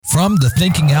From the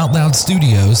Thinking Out Loud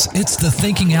studios, it's the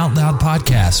Thinking Out Loud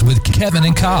podcast with Kevin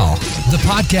and Kyle. The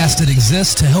podcast that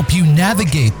exists to help you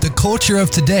navigate the culture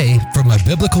of today from a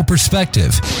biblical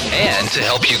perspective and to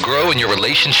help you grow in your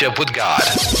relationship with God.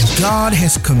 God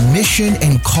has commissioned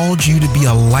and called you to be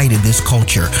a light in this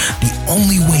culture. The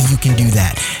only way you can do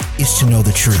that is to know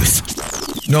the truth.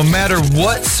 No matter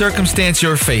what circumstance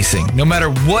you're facing, no matter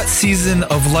what season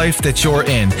of life that you're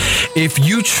in, if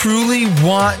you truly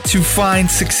want to find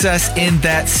success in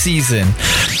that season,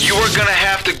 you are going to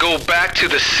have to go back to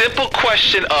the simple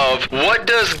question of, what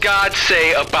does God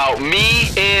say about me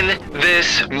in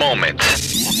this moment?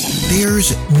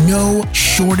 There's no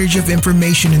shortage of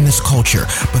information in this culture,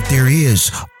 but there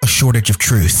is a shortage of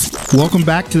truth. Welcome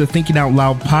back to the Thinking Out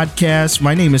Loud podcast.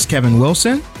 My name is Kevin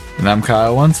Wilson. And I'm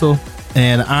Kyle Wenzel.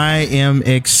 And I am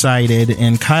excited,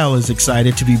 and Kyle is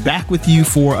excited to be back with you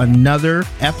for another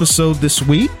episode this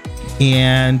week.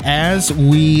 And as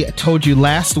we told you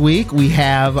last week, we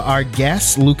have our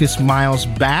guest, Lucas Miles,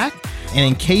 back. And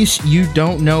in case you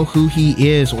don't know who he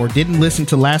is or didn't listen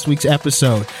to last week's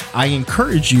episode, I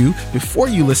encourage you, before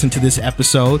you listen to this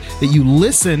episode, that you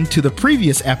listen to the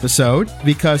previous episode,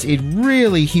 because he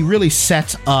really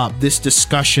sets up this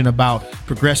discussion about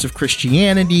progressive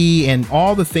Christianity and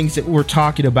all the things that we're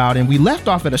talking about. And we left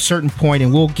off at a certain point,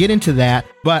 and we'll get into that.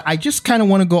 But I just kind of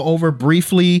want to go over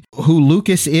briefly who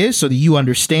Lucas is so that you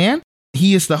understand.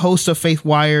 He is the host of Faith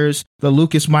Wire's The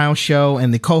Lucas Miles Show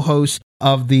and the co-host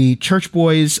of the Church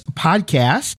Boys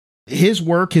podcast. His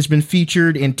work has been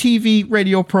featured in TV,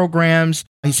 radio programs.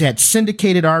 He's had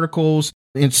syndicated articles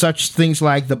in such things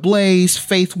like The Blaze,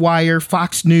 Faith Wire,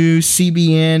 Fox News,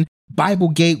 CBN, Bible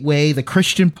Gateway, The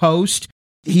Christian Post.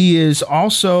 He is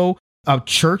also a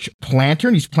church planter,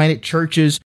 and he's planted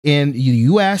churches in the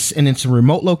U.S. and in some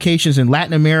remote locations in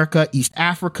Latin America, East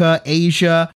Africa,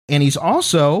 Asia. And he's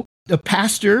also a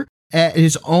pastor at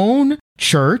his own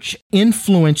church,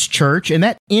 Influence Church, and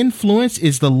that influence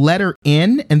is the letter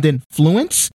N and then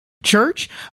Fluence Church,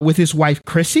 with his wife,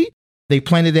 Chrissy. They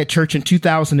planted that church in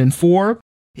 2004.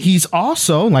 He's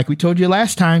also, like we told you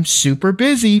last time, super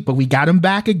busy, but we got him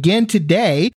back again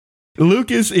today.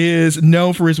 Lucas is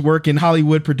known for his work in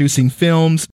Hollywood, producing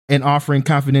films and offering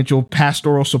confidential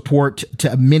pastoral support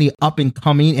to many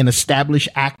up-and-coming and established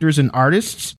actors and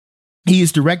artists. He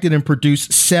has directed and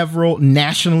produced several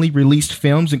nationally released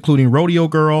films, including Rodeo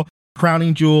Girl,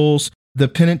 Crowning Jewels, The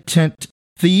Penitent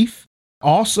Thief.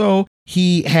 Also,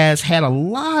 he has had a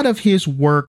lot of his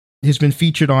work has been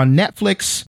featured on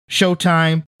Netflix,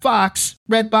 Showtime, Fox,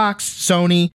 Redbox,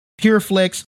 Sony,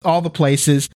 Pureflix, all the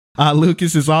places.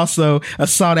 Lucas is also a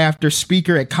sought-after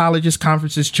speaker at colleges,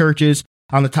 conferences, churches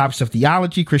on the topics of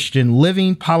theology, Christian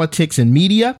living, politics, and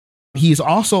media. He is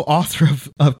also author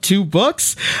of two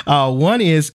books. One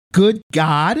is Good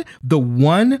God, the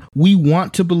one we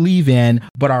want to believe in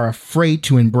but are afraid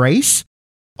to embrace.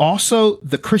 Also,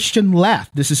 The Christian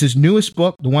Left. This is his newest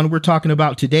book, the one we're talking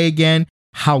about today again,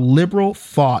 How Liberal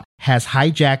Thought Has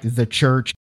Hijacked the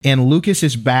Church. And Lucas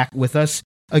is back with us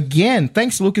again.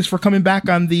 Thanks, Lucas, for coming back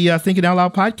on the Thinking Out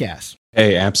Loud podcast.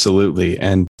 Hey, absolutely.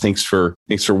 And thanks for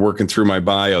working through my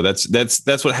bio. That's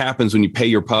what happens when you pay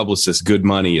your publicist good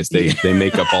money, is they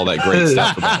make up all that great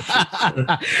stuff about you.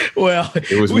 Well,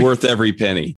 it was worth every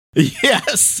penny.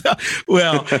 Yes.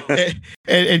 Well,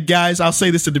 and guys, I'll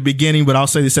say this at the beginning, but I'll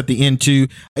say this at the end too.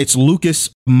 It's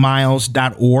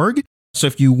lucasmiles.org. So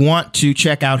if you want to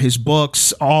check out his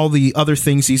books, all the other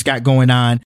things he's got going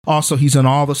on. Also, he's on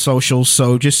all the socials,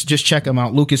 so just check him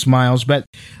out, Lucas Miles. But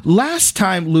last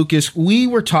time, Lucas, we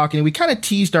were talking, we kind of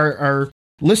teased our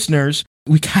listeners.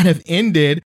 We kind of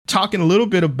ended talking a little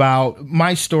bit about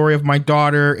my story of my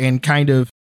daughter and kind of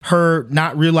her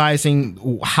not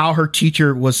realizing how her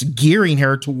teacher was gearing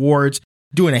her towards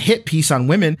doing a hit piece on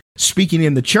women speaking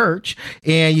in the church.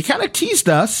 And you kind of teased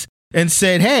us and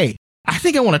said, hey, I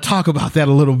think I want to talk about that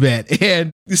a little bit.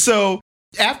 And so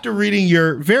after reading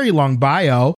your very long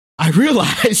bio, I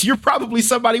realized you're probably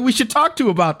somebody we should talk to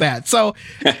about that. So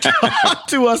talk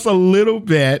to us a little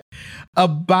bit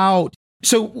about,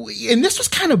 and this was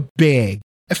kind of big.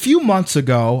 A few months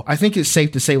ago, I think it's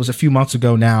safe to say it was a few months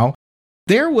ago now,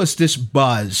 there was this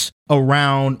buzz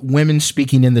around women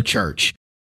speaking in the church.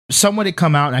 Someone had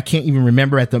come out, and I can't even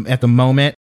remember at the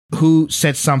moment who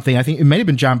said something. I think it may have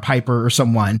been John Piper or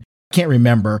someone. Can't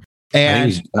remember.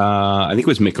 And I think it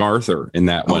was MacArthur in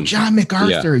that one. John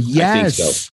MacArthur. Yeah, yes. I think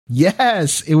so.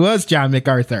 Yes, it was John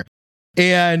MacArthur.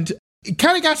 And it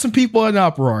kind of got some people in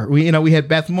uproar. We had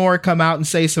Beth Moore come out and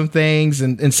say some things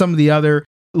and some of the other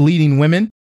leading women.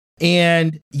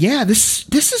 And yeah, this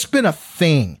has been a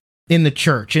thing in the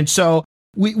church. And so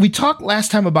we talked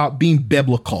last time about being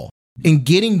biblical. in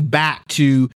getting back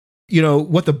to,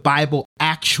 what the Bible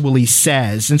actually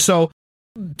says. And so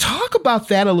talk about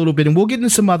that a little bit, and we'll get into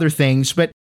some other things,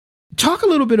 but talk a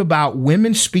little bit about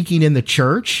women speaking in the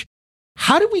church.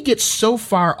 How did we get so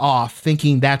far off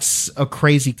thinking that's a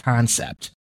crazy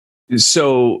concept?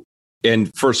 So,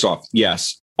 and first off,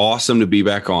 yes, awesome to be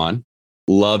back on.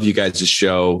 Love you guys'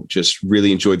 show. Just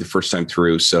really enjoyed the first time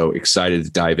through. So excited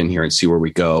to dive in here and see where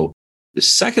we go.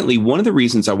 Secondly, one of the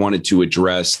reasons I wanted to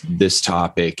address this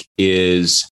topic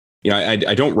is,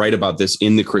 I don't write about this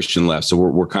in the Christian left. So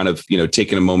we're kind of,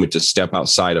 taking a moment to step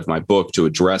outside of my book to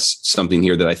address something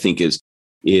here that I think is,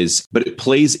 but it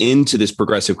plays into this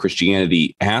progressive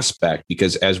Christianity aspect,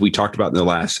 because as we talked about in the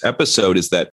last episode, is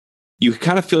that you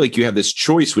kind of feel like you have this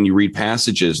choice when you read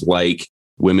passages like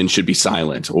women should be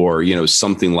silent or,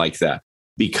 something like that,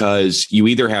 because you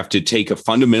either have to take a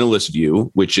fundamentalist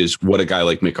view, which is what a guy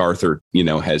like MacArthur,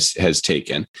 has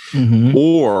taken,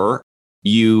 or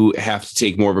you have to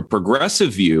take more of a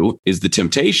progressive view, is the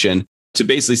temptation to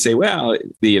basically say, well,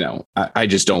 I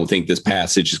just don't think this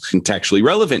passage is contextually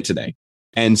relevant today.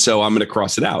 And so I'm going to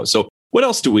cross it out. So what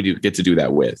else do we get to do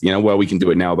that with? Well, we can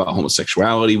do it now about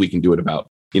homosexuality. We can do it about,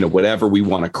 whatever we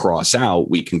want to cross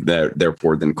out, we can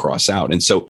therefore then cross out. And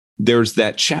so there's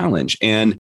that challenge.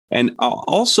 And I'll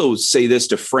also say this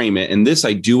to frame it, and this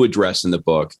I do address in the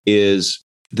book, is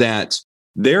that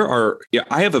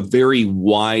I have a very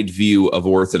wide view of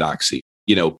orthodoxy.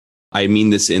 I mean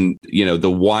this in,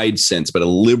 the wide sense, but a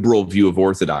liberal view of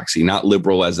orthodoxy, not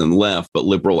liberal as in left, but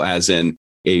liberal as in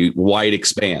a wide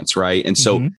expanse, right? And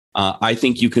so I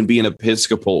think you can be an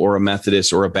Episcopal or a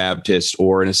Methodist or a Baptist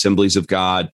or an Assemblies of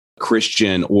God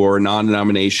Christian or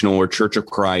non-denominational or Church of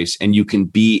Christ, and you can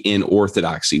be in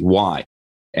orthodoxy. Why?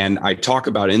 And I talk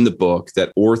about in the book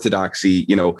that orthodoxy,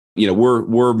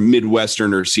 we're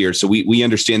Midwesterners here, so we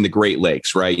understand the Great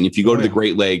Lakes, right? And if you go to the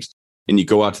Great Lakes and you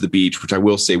go out to the beach, which I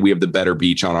will say we have the better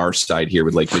beach on our side here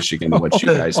with Lake Michigan than what you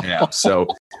guys have. So,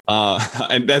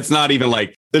 and there's not even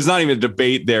a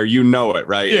debate there, it,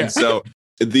 right? Yeah. And so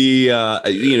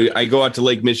I go out to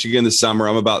Lake Michigan in the summer.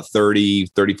 I'm about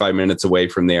 35 minutes away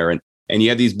from there. And you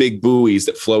have these big buoys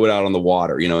that float out on the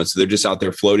water, and so they're just out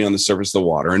there floating on the surface of the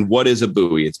water. And what is a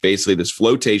buoy? It's basically this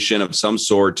flotation of some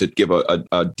sort to give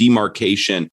a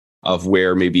demarcation of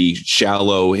where maybe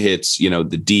shallow hits,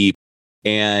 the deep.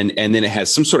 And then it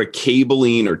has some sort of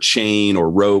cabling or chain or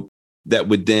rope that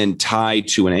would then tie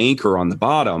to an anchor on the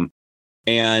bottom.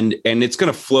 And it's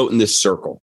going to float in this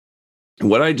circle. And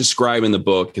what I describe in the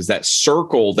book is that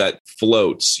circle that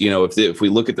floats, if we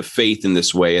look at the faith in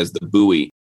this way as the buoy,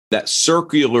 that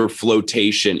circular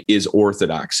flotation is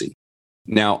orthodoxy.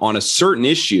 Now, on a certain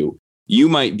issue, you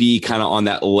might be kind of on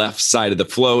that left side of the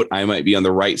float. I might be on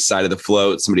the right side of the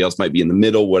float. Somebody else might be in the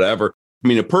middle, whatever. I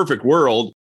mean, a perfect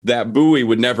world, that buoy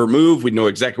would never move. We'd know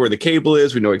exactly where the cable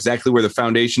is. We know exactly where the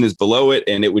foundation is below it.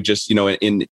 And it would just, if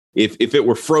it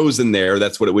were frozen there,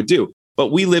 that's what it would do. But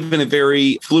we live in a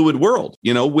very fluid world,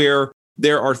 where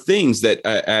there are things that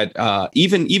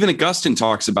even Augustine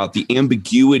talks about the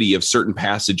ambiguity of certain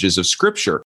passages of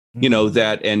scripture,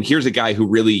 and here's a guy who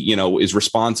really, is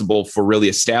responsible for really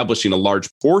establishing a large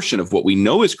portion of what we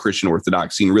know as Christian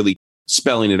orthodoxy and really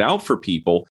spelling it out for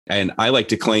people. And I like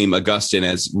to claim Augustine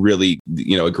as really,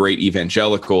 a great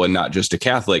evangelical and not just a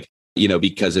Catholic,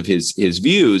 because of his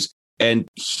views. And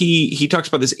he talks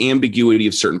about this ambiguity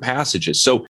of certain passages.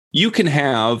 So you can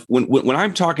have, when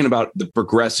I'm talking about the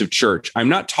progressive church, I'm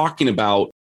not talking about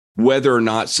whether or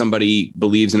not somebody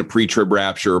believes in a pre-trib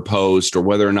rapture or post, or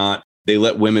whether or not they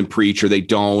let women preach or they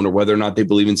don't, or whether or not they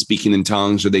believe in speaking in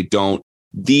tongues or they don't.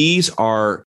 These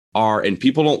are, and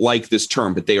people don't like this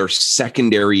term, but they are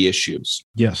secondary issues.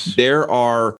 Yes. There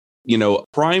are,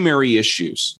 primary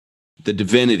issues, the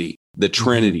divinity, the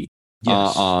Trinity,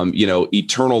 yes.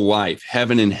 Eternal life,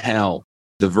 heaven and hell,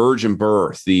 the virgin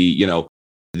birth,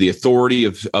 the authority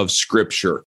of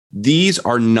scripture. These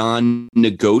are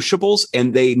non-negotiables,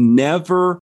 and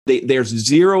there's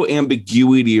zero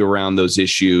ambiguity around those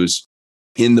issues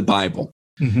in the Bible.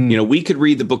 Mm-hmm. We could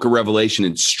read the book of Revelation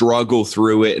and struggle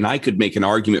through it, and I could make an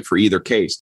argument for either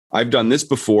case. I've done this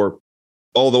before,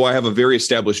 although I have a very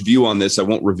established view on this. I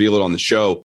won't reveal it on the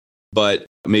show, but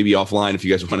maybe offline if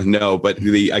you guys want to know. But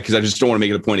because I just don't want to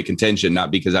make it a point of contention,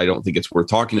 not because I don't think it's worth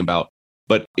talking about.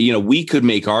 But, we could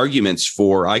make arguments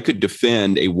I could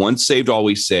defend a once saved,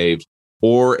 always saved,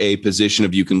 or a position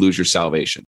of you can lose your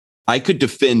salvation. I could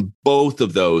defend both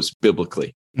of those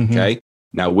biblically. Mm-hmm. Okay.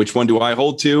 Now, which one do I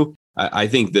hold to? I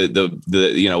think the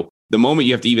moment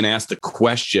you have to even ask the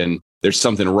question, there's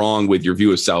something wrong with your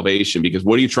view of salvation, because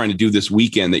what are you trying to do this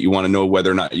weekend that you want to know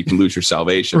whether or not you can lose your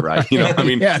salvation, right? You know, I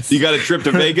mean, Yes. You got a trip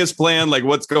to Vegas plan, like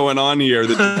what's going on here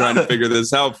that you're trying to figure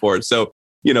this out for? So,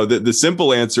 you know, the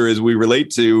simple answer is we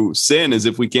relate to sin as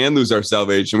if we can lose our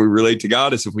salvation. We relate to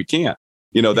God as if we can't.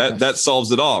 You know, that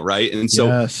solves it all, right? And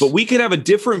so, but we could have a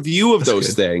different view of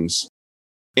those things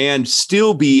and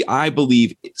still be, I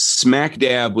believe, smack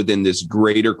dab within this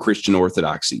greater Christian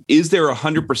orthodoxy. Is there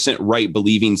 100% right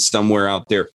believing somewhere out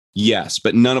there? Yes,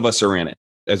 but none of us are in it.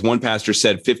 As one pastor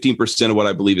said, 15% of what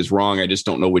I believe is wrong. I just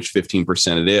don't know which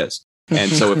 15% it is.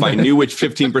 And so if I knew which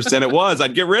 15% it was,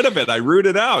 I'd get rid of it. I root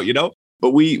it out, you know?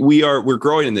 But we're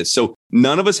growing in this. So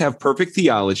none of us have perfect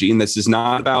theology. And this is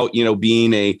not about, you know,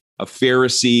 being a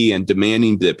Pharisee and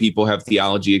demanding that people have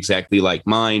theology exactly like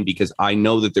mine, because I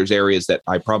know that there's areas that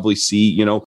I probably see, you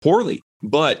know, poorly.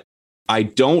 But I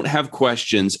don't have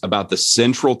questions about the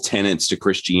central tenets to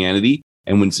Christianity.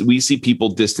 And when we see people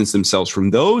distance themselves from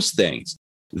those things,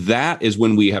 that is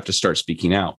when we have to start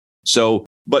speaking out. So,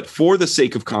 but for the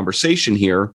sake of conversation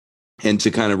here, and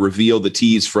to kind of reveal the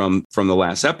tease from the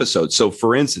last episode. So,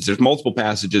 for instance, there's multiple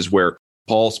passages where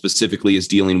Paul specifically is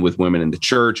dealing with women in the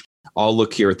church. I'll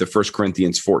look here at the 1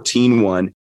 Corinthians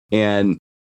 14:1. And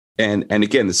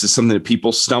again, this is something that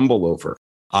people stumble over.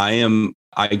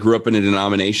 I grew up in a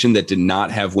denomination that did not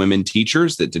have women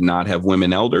teachers, that did not have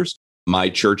women elders. My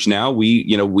church now,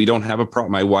 we don't have a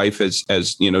problem. My wife has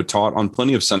taught on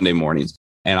plenty of Sunday mornings,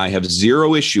 and I have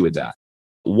zero issue with that.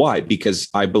 Why? Because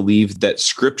I believe that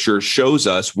Scripture shows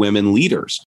us women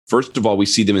leaders. First of all, we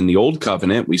see them in the Old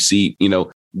Covenant. We see, you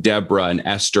know, Deborah and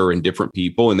Esther and different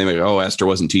people, and they go, "Oh, Esther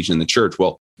wasn't teaching in the church."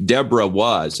 Well, Deborah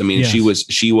was. I mean, yes.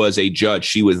 she was a judge.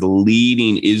 She was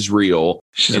leading Israel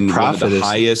in one of the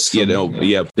highest,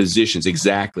 positions.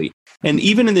 Exactly. And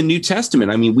even in the New Testament,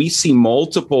 I mean, we see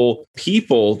multiple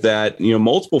people that, you know,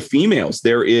 multiple females.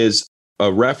 There is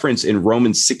a reference in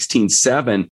Romans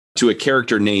 16:7 to a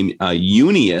character named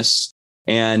Eunice.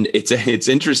 And it's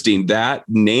interesting. That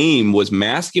name was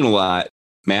masculinized.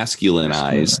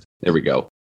 There we go.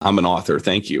 I'm an author.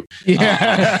 Thank you. Yeah.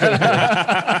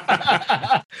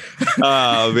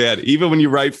 Oh, man. Even when you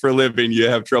write for a living, you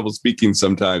have trouble speaking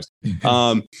sometimes.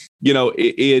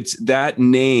 It's that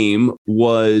name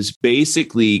was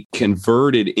basically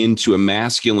converted into a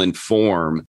masculine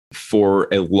form for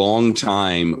a long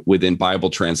time within Bible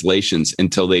translations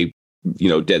until they, you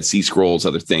know, Dead Sea Scrolls,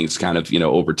 other things kind of, you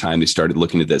know, over time, they started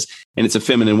looking at this, and it's a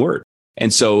feminine word.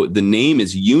 And so the name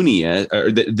is Unia,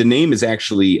 or the name is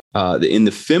actually in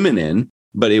the feminine,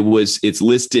 but it's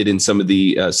listed in some of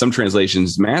the some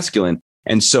translations masculine.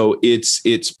 And so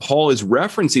it's Paul is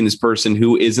referencing this person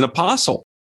who is an apostle,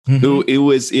 who it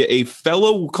was a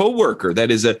fellow coworker that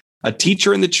is a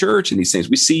teacher in the church, and these things.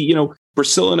 We see, you know,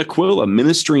 Priscilla and Aquila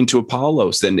ministering to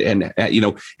Apollos and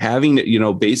having, you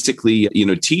know, basically, you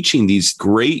know, teaching these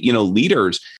great, you know,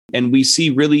 leaders. And we see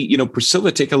really, you know,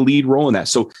 Priscilla take a lead role in that.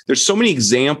 So there's so many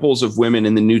examples of women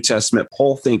in the New Testament.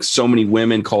 Paul thinks so many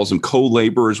women, calls them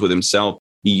co-laborers with himself.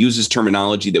 He uses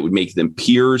terminology that would make them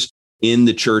peers in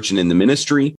the church and in the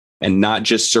ministry, and not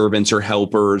just servants or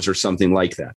helpers or something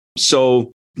like that.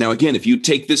 So now, again, if you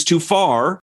take this too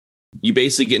far, you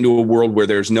basically get into a world where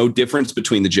there's no difference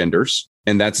between the genders.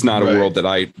 And that's not a world that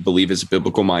I believe is a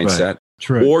biblical mindset.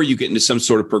 Right. Or you get into some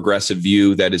sort of progressive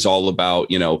view that is all about,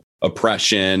 you know,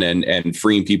 oppression and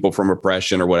freeing people from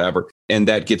oppression or whatever. And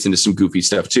that gets into some goofy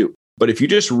stuff too. But if you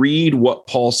just read what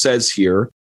Paul says here,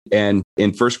 and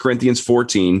in 1 Corinthians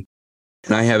 14,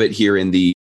 and I have it here I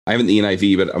have it in the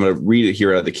NIV, but I'm going to read it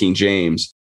here out of the King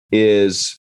James,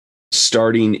 is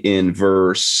starting in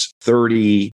verse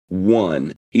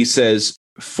 31. He says,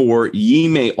 "For ye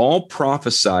may all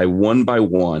prophesy one by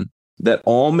one, that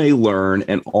all may learn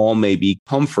and all may be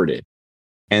comforted."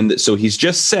 And so he's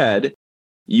just said,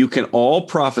 you can all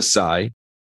prophesy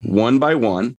one by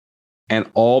one and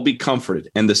all be comforted.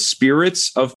 And the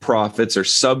spirits of prophets are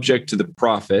subject to the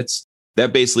prophets.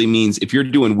 That basically means if you're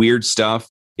doing weird stuff,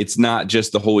 it's not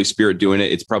just the Holy Spirit doing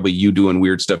it. It's probably you doing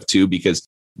weird stuff too, because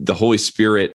the Holy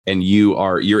Spirit and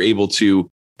you're able to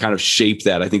kind of shape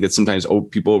that. I think that sometimes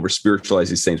people over spiritualize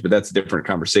these things, but that's a different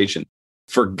conversation.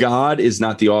 "For God is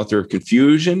not the author of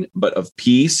confusion, but of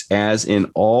peace, as in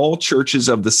all churches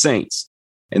of the saints."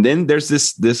 And then there's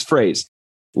this phrase,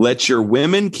 "Let your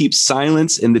women keep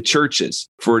silence in the churches,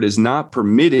 for it is not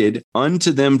permitted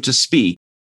unto them to speak,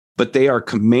 but they are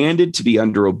commanded to be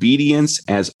under obedience,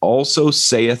 as also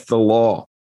saith the law.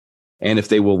 And if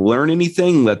they will learn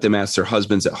anything, let them ask their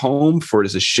husbands at home, for it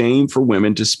is a shame for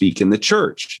women to speak in the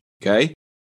church." Okay.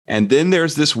 And then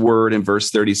there's this word in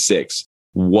verse 36,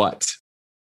 "what?"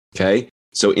 Okay.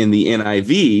 So in the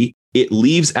NIV, it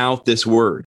leaves out this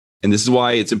word. And this is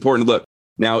why it's important to look.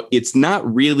 Now, it's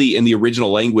not really in the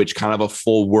original language kind of a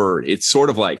full word. It's sort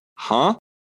of like, huh?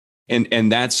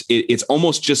 And that's it. It's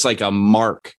almost just like a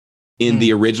mark in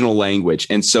the original language.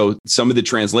 And so some of the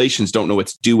translations don't know what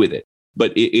to do with it.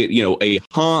 But a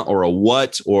huh or a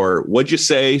what or what'd you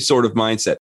say sort of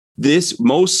mindset.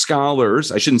 Most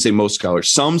scholars, I shouldn't say most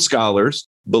scholars, some scholars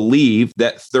believe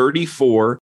that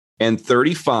 34 and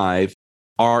 35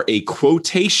 are a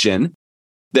quotation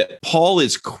that Paul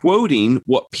is quoting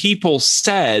what people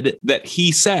said that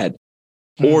he said,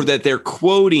 or that they're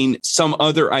quoting some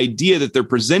other idea that they're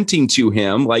presenting to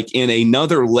him, like in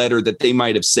another letter that they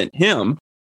might have sent him,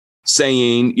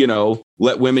 saying,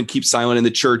 let women keep silent in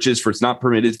the churches, for it's not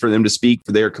permitted for them to speak,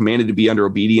 for they are commanded to be under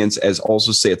obedience, as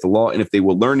also saith the law. And if they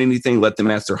will learn anything, let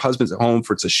them ask their husbands at home,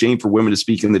 for it's a shame for women to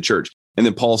speak in the church. And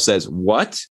then Paul says,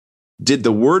 what? Did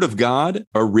the word of God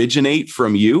originate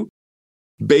from you?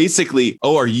 Basically,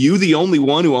 are you the only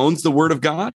one who owns the word of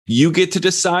God? You get to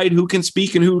decide who can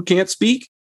speak and who can't speak?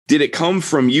 Did it come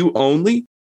from you only?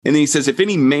 And then he says, if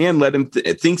any man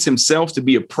thinks himself to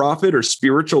be a prophet or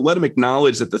spiritual, let him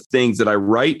acknowledge that the things that I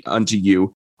write unto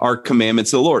you are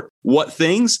commandments of the Lord. What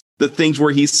things? The things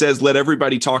where he says, let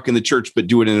everybody talk in the church, but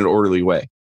do it in an orderly way.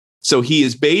 So he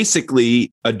is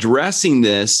basically addressing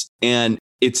this. And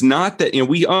it's not that,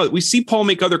 we see Paul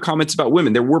make other comments about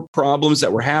women. There were problems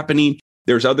that were happening.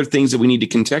 There's other things that we need to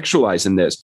contextualize in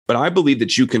this. But I believe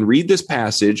that you can read this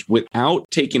passage without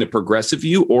taking a progressive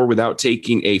view or without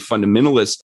taking a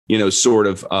fundamentalist, sort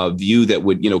of view that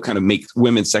would, kind of make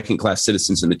women second-class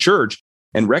citizens in the church,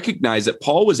 and recognize that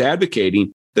Paul was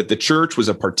advocating that the church was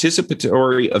a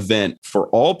participatory event for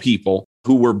all people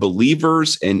who were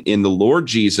believers in the Lord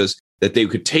Jesus, that they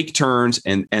could take turns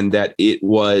and that it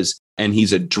was, and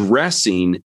he's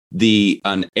addressing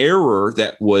an error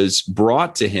that was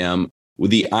brought to him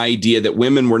with the idea that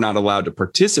women were not allowed to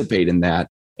participate in that.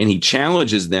 And he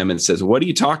challenges them and says, what are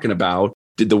you talking about?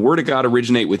 Did the word of God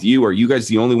originate with you? Are you guys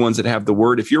the only ones that have the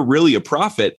word? If you're really a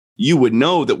prophet, you would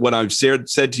know that what I've said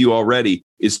to you already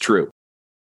is true.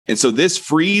 And so this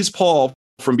frees Paul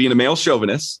from being a male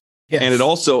chauvinist. Yes. And it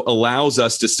also allows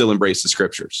us to still embrace the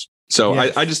scriptures. So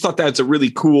yes. I just thought that's a really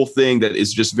cool thing that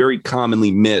is just very commonly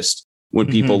missed when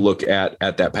people look at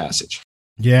that passage.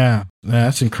 Yeah,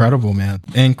 that's incredible, man.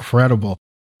 Incredible.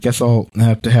 Guess I'll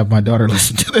have to have my daughter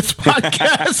listen to this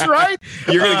podcast, right?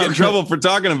 You're going to get in trouble for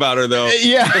talking about her, though.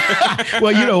 Yeah.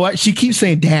 Well, you know what? She keeps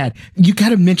saying, Dad, you got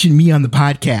to mention me on the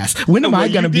podcast. When am I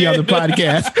going to be on the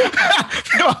podcast?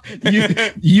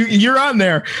 You're on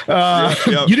there.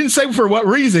 Yep. You didn't say for what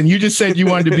reason. You just said you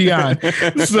wanted to be on.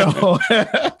 So,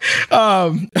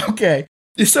 okay.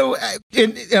 So,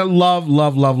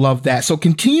 love that. So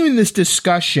continuing this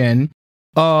discussion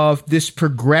of this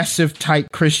progressive type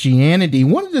Christianity,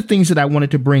 one of the things that I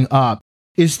wanted to bring up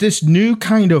is this new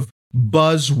kind of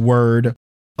buzzword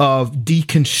of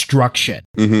deconstruction.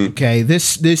 Okay,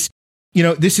 this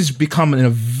is becoming a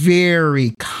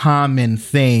very common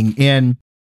thing. And,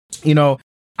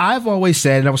 I've always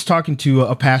said, and I was talking to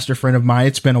a pastor friend of mine,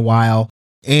 it's been a while,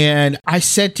 and I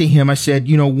said to him,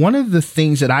 one of the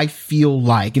things that I feel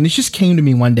like, and it just came to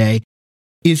me one day,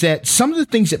 is that some of the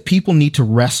things that people need to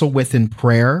wrestle with in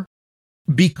prayer,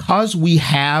 because we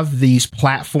have these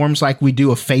platforms like we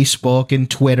do of Facebook and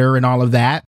Twitter and all of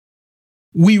that,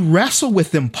 we wrestle with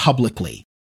them publicly.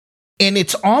 And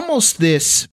it's almost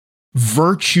this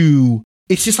virtue.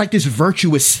 It's just like this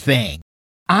virtuous thing.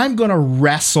 I'm going to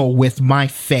wrestle with my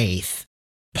faith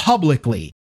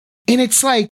publicly. And it's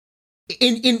like,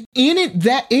 in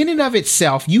and of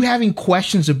itself, you having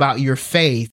questions about your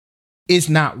faith is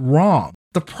not wrong.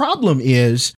 The problem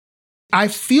is, I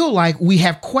feel like we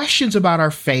have questions about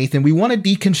our faith and we want to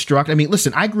deconstruct. I mean,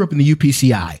 listen, I grew up in the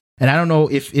UPCI, and I don't know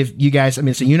if you guys,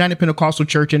 it's a United Pentecostal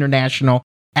Church International,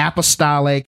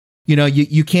 apostolic,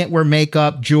 you can't wear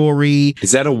makeup, jewelry.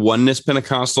 Is that a oneness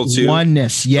Pentecostal too?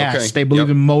 Oneness, yes. Okay. They believe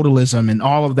in modalism and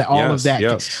all of that,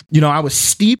 Yes. I was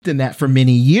steeped in that for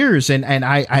many years. And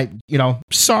I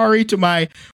sorry to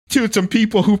some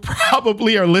people who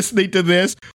probably are listening to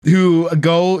this, who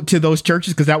go to those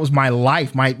churches, because that was my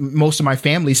life. Most of my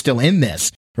family's still in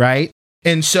this, right?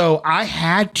 And so I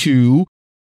had to,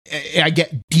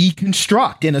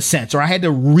 deconstruct in a sense, or I had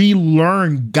to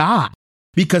relearn God,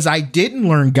 because I didn't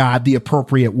learn God the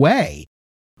appropriate way.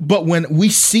 But when we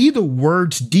see the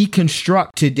words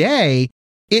deconstruct today,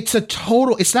 it's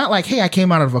not like, hey, I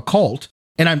came out of a cult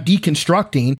and I'm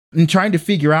deconstructing and trying to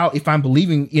figure out if I'm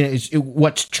believing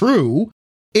what's true.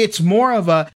 It's more of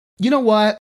a,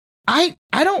 I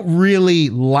don't really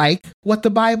like what the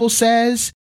Bible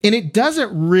says, and it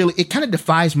kind of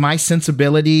defies my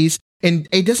sensibilities. and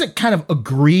it doesn't kind of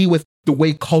agree with the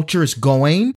way culture is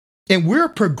going. And we're a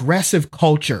progressive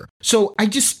culture. So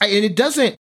it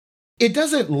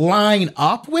doesn't line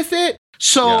up with it.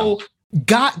 So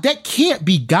God, that can't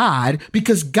be God,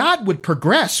 because God would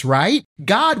progress, right?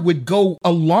 God would go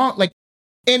along,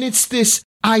 and it's this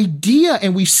idea.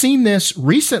 And we've seen this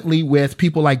recently with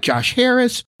people like Josh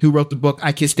Harris, who wrote the book,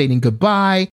 I Kissed Dating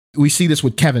Goodbye. We see this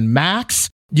with Kevin Max,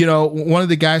 one of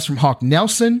the guys from Hawk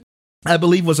Nelson, I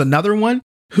believe, was another one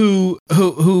who,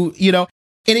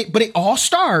 but it all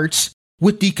starts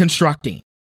with deconstructing.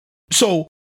 So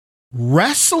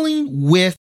wrestling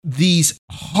with these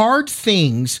hard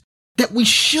things that we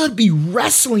should be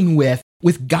wrestling with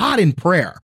God in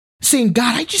prayer, saying,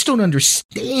 God, I just don't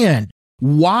understand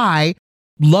why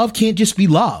love can't just be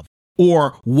love.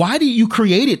 Or why do you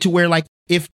create it to where,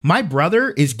 if my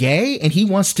brother is gay and he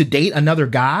wants to date another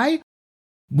guy,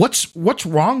 what's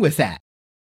wrong with that?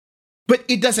 But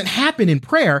it doesn't happen in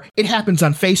prayer. It happens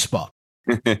on Facebook.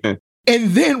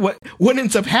 And then what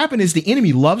ends up happening is the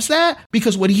enemy loves that,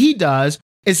 because what he does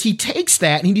is he takes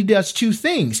that and he does two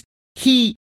things.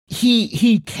 He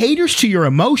caters to your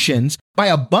emotions by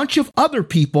a bunch of other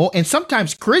people, and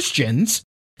sometimes Christians,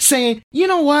 saying, you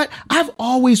know what? I've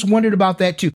always wondered about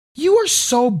that too. You are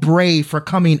so brave for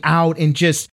coming out and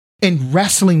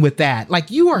wrestling with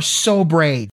that. You are so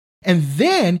brave. And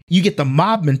then you get the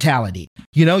mob mentality.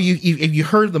 If you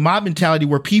heard of the mob mentality,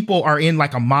 where people are in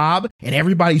a mob and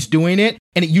everybody's doing it,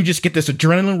 and you just get this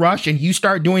adrenaline rush and you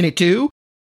start doing it too.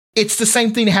 It's the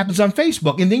same thing that happens on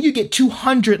Facebook. And then you get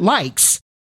 200 likes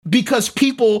because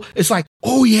people, it's like,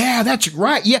 oh yeah, that's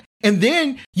right. Yeah. And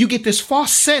then you get this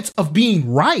false sense of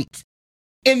being right.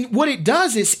 And what it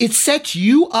does is it sets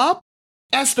you up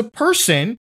as the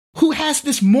person who has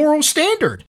this moral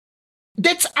standard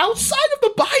that's outside of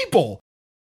the Bible.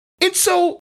 And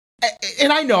so,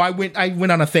 and I know I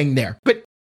went on a thing there, but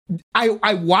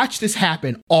I watched this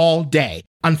happen all day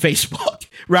on Facebook,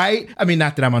 right? I mean,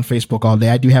 not that I'm on Facebook all day.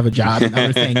 I do have a job and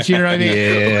other things, you know what I mean?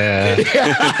 Yeah.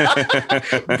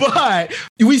 But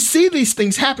we see these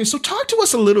things happen. So talk to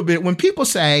us a little bit when people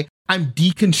say, I'm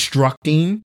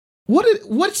deconstructing. What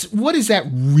does that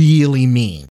really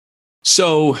mean?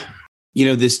 So,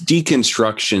 this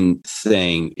deconstruction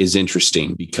thing is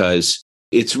interesting because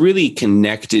it's really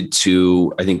connected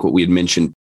to, I think, what we had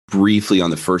mentioned briefly on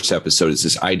the first episode, is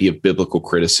this idea of biblical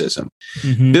criticism.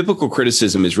 Mm-hmm. Biblical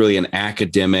criticism is really an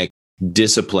academic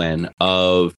discipline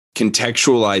of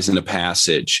contextualizing a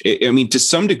passage. I mean, to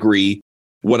some degree,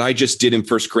 what I just did in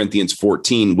 1 Corinthians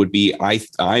 14 would be,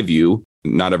 I view,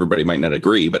 not everybody might not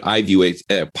agree, but I view a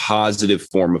positive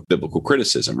form of biblical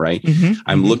criticism, right? Mm-hmm.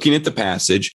 I'm looking at the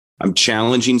passage. I'm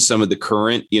challenging some of the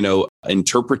current,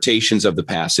 interpretations of the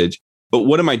passage. But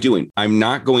what am I doing? I'm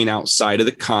not going outside of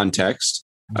the context.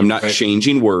 I'm not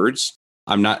changing words.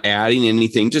 I'm not adding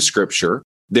anything to scripture.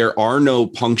 There are no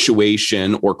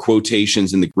punctuation or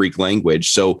quotations in the Greek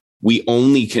language. So we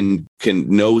only can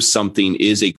know something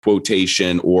is a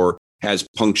quotation or has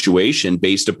punctuation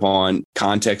based upon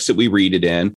context that we read it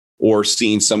in, or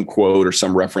seeing some quote or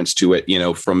some reference to it,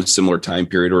 from a similar time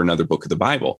period or another book of the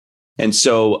Bible. And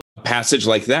so a passage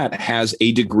like that has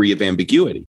a degree of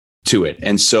ambiguity to it.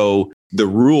 And so the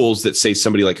rules that, say,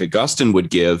 somebody like Augustine would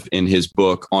give in his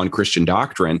book on Christian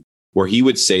doctrine, where he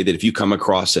would say that if you come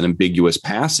across an ambiguous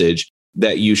passage,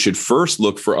 that you should first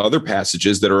look for other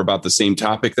passages that are about the same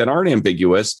topic that aren't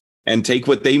ambiguous and take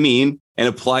what they mean and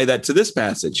apply that to this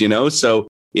passage, So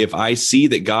if I see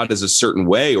that God is a certain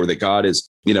way, or that God is,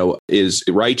 is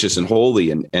righteous and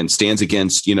holy and stands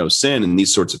against, sin and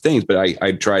these sorts of things, but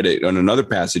I try to, on another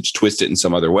passage, twist it in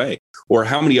some other way. Or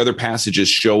how many other passages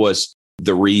show us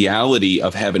the reality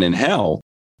of heaven and hell?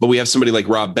 But we have somebody like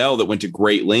Rob Bell that went to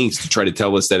great lengths to try to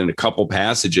tell us that in a couple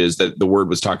passages that the word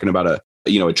was talking about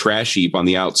a trash heap on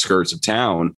the outskirts of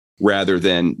town rather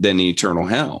than eternal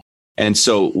hell. And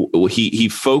so he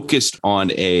focused on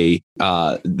the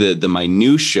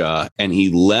minutia, and he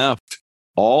left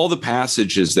all the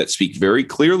passages that speak very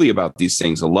clearly about these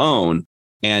things alone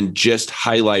and just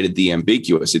highlighted the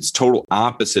ambiguous. It's total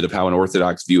opposite of how an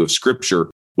Orthodox view of Scripture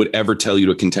would ever tell you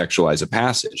to contextualize a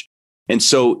passage. And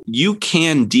so you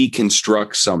can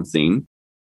deconstruct something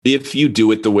if you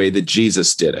do it the way that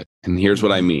Jesus did it. And here's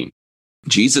what I mean.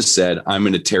 Jesus said, I'm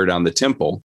going to tear down the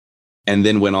temple, and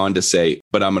then went on to say,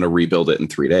 but I'm going to rebuild it in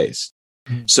 3 days.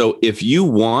 Mm-hmm. So if you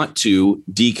want to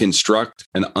deconstruct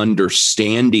an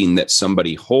understanding that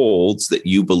somebody holds that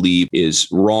you believe is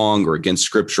wrong or against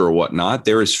Scripture or whatnot,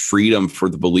 there is freedom for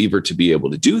the believer to be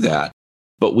able to do that.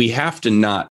 But we have to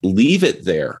not leave it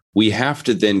there. We have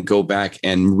to then go back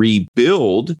and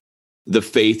rebuild the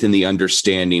faith and the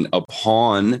understanding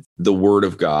upon the Word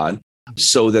of God,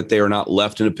 so that they are not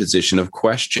left in a position of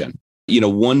question.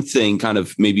 One thing, kind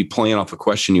of maybe playing off a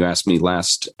question you asked me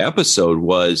last episode,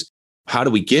 was how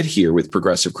do we get here with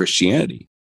progressive Christianity?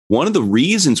 One of the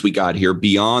reasons we got here,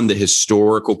 beyond the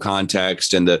historical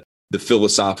context and the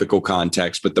philosophical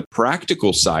context, but the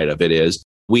practical side of it, is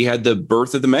we had the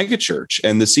birth of the megachurch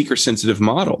and the seeker-sensitive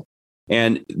model.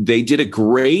 And they did a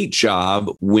great job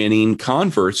winning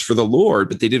converts for the Lord,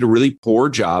 but they did a really poor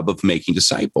job of making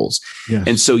disciples. Yes.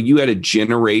 And so you had a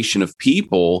generation of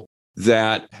people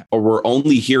that were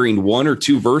only hearing 1 or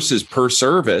 2 verses per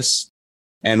service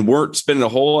and weren't spending a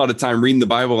whole lot of time reading the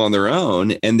Bible on their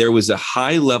own. And there was a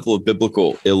high level of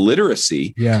biblical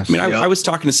illiteracy. Yes. I mean, I was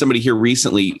talking to somebody here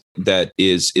recently that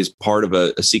is part of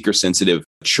a seeker-sensitive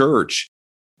church.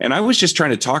 And I was just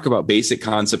trying to talk about basic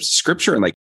concepts of scripture.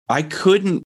 And I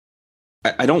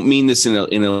don't mean this in an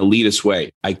elitist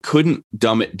way. I couldn't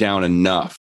dumb it down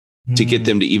enough to get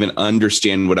them to even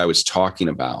understand what I was talking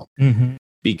about,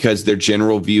 because their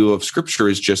general view of scripture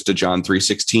is just a John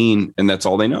 3:16, and that's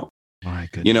all they know. My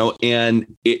goodness.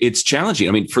 And it's challenging.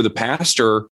 I mean, for the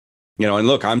pastor, and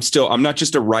look, I'm not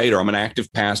just a writer. I'm an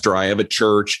active pastor. I have a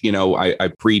church.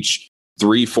 I preach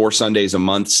 3-4 Sundays a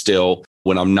month still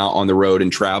when I'm not on the road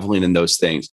and traveling and those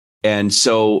things. And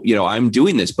so, I'm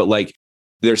doing this, but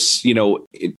there's,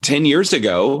 10 years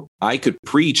ago, I could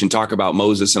preach and talk about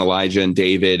Moses and Elijah and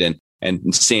David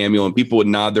and Samuel, and people would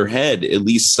nod their head at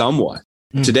least somewhat.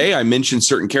 Today, I mention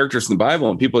certain characters in the Bible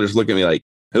and people are just looking at me like,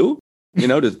 who?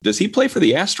 Does he play for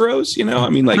the Astros?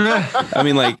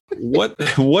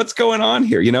 What's going on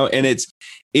here? And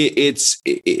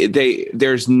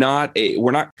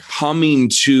we're not coming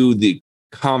to the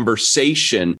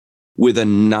conversation with a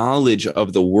knowledge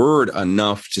of the word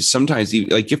enough to sometimes even,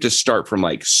 you have to start from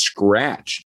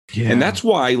scratch. Yeah. And that's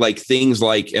why things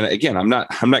and again, I'm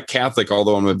not Catholic,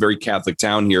 although I'm a very Catholic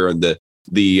town here in the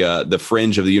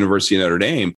fringe of the University of Notre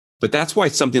Dame. But that's why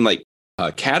something like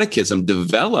catechism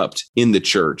developed in the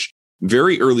church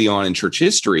very early on in church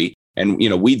history. And,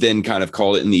 we then kind of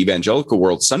call it in the evangelical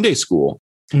world Sunday school.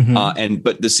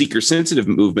 But the seeker-sensitive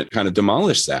movement kind of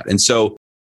demolished that. And so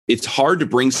it's hard to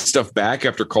bring stuff back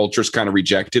after culture's kind of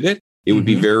rejected it. It would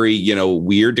be very,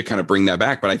 weird to kind of bring that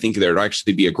back. But I think there would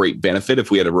actually be a great benefit if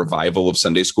we had a revival of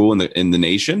Sunday school in the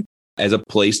nation as a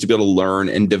place to be able to learn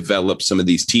and develop some of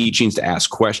these teachings, to ask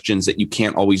questions that you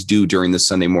can't always do during the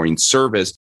Sunday morning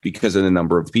service because of the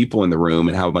number of people in the room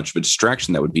and how much of a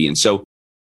distraction that would be. And so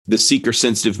the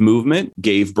seeker-sensitive movement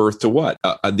gave birth to what?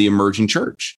 The emerging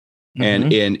church.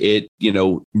 And it,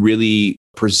 really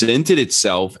presented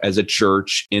itself as a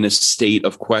church in a state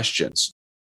of questions.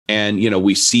 And,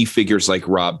 we see figures like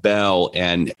Rob Bell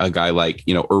and a guy like,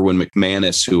 Erwin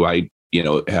McManus, who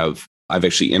I've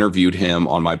actually interviewed him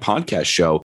on my podcast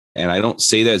show. And I don't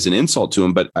say that as an insult to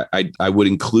him, but I would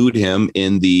include him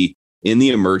in the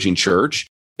emerging church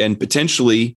and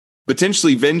potentially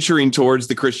venturing towards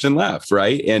the Christian left.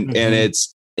 Right. And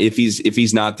it's, if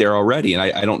he's not there already. And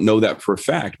I don't know that for a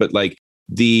fact, but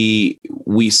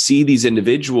we see these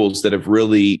individuals that have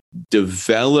really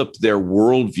developed their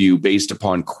worldview based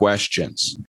upon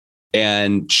questions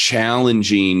and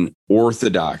challenging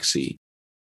orthodoxy.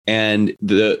 And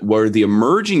where the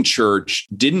emerging church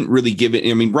didn't really give it.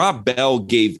 I mean, Rob Bell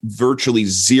gave virtually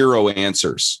zero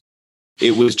answers.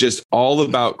 It was just all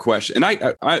about questions. And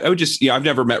I would just, I've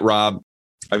never met Rob.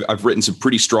 I've written some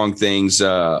pretty strong things,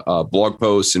 blog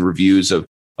posts and reviews of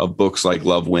books like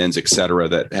Love Wins, et cetera,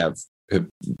 that have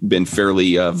been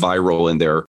fairly viral in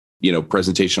their,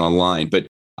 presentation online. But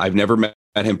I've never met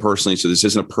him personally. So this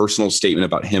isn't a personal statement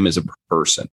about him as a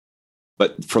person.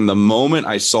 But from the moment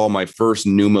I saw my first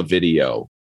Pneuma video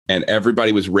and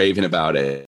everybody was raving about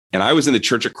it, and I was in the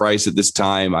Church of Christ at this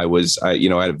time, I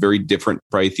had a very different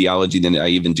probably theology than I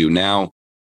even do now.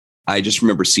 I just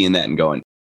remember seeing that and going,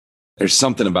 there's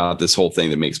something about this whole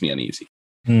thing that makes me uneasy.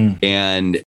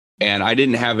 And I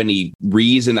didn't have any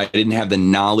reason. I didn't have the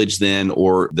knowledge then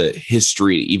or the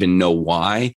history to even know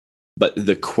why. But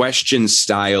the question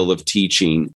style of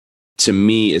teaching, to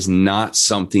me, is not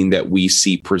something that we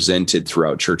see presented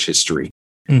throughout church history.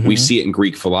 We see it in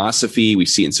Greek philosophy. We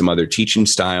see it in some other teaching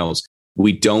styles.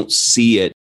 We don't see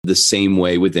it the same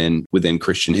way within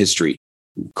Christian history.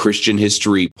 Christian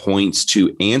history points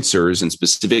to answers, and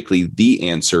specifically the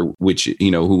answer, which,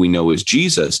 who we know is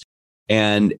Jesus.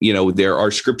 And, there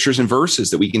are scriptures and verses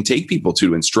that we can take people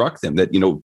to instruct them that,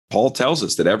 Paul tells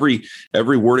us that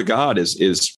every word of God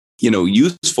is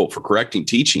useful for correcting,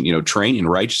 teaching, training,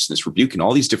 righteousness, rebuking,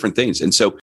 all these different things. And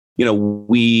so,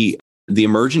 the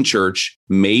emergent church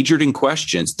majored in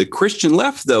questions. The Christian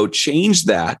left, though, changed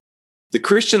that. The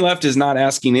Christian left is not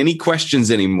asking any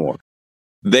questions anymore.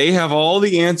 They have all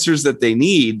the answers that they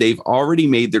need. They've already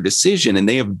made their decision, and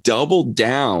they have doubled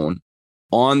down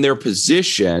on their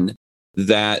position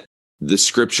that the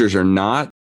scriptures are not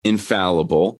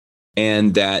infallible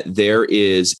and that there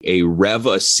is a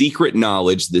secret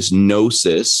knowledge, this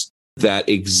gnosis that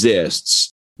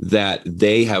exists that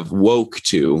they have woke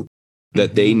to,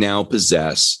 that they now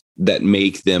possess, that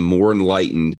make them more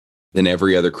enlightened than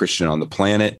every other Christian on the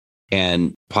planet,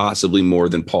 and possibly more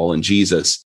than Paul and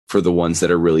Jesus for the ones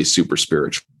that are really super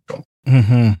spiritual.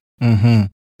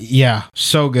 Yeah,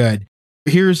 so good.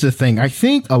 Here's the thing. I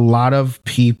think a lot of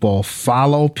people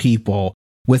follow people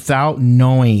without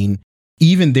knowing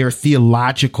even their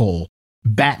theological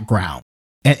background.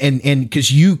 And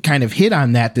because you kind of hit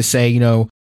on that to say, you know,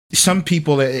 some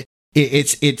people,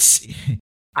 it's,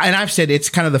 and I've said it's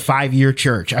kind of the 5-year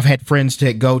church. I've had friends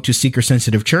that go to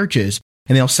seeker-sensitive churches,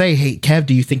 and they'll say, hey, Kev,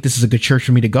 do you think this is a good church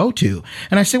for me to go to?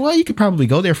 And I say, well, you could probably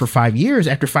go there for 5 years.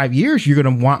 After 5 years, you're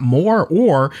going to want more,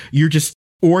 or you're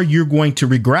going to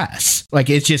regress. Like,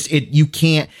 it's just, you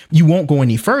won't go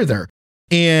any further.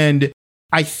 And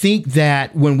I think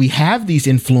that when we have these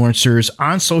influencers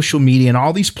on social media and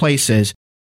all these places,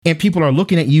 and people are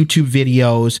looking at YouTube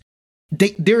videos,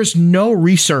 there's no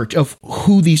research of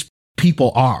who these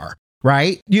people are,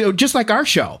 right? You know, just like our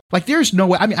show. Like, there's no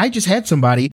way. I mean, I just had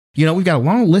somebody, you know, we've got a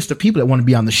long list of people that want to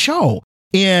be on the show.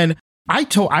 And I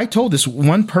told this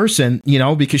one person, you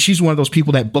know, because she's one of those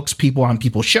people that books people on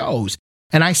people's shows.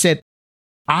 And I said,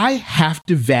 I have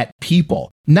to vet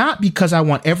people, not because I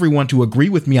want everyone to agree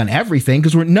with me on everything,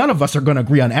 because none of us are going to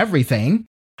agree on everything.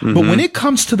 But when it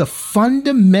comes to the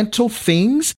fundamental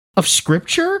things of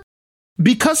scripture,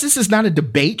 because this is not a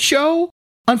debate show,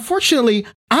 unfortunately,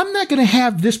 I'm not going to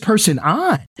have this person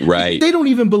on. Right. They don't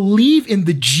even believe in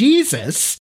the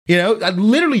Jesus. You know, I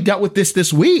literally dealt with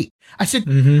this week. I said,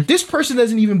 this person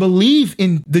doesn't even believe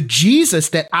in the Jesus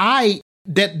that I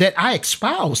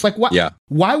espouse. Like, what? Yeah.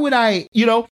 Why would I, you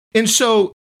know? And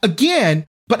so again,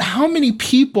 but how many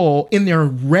people in their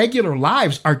regular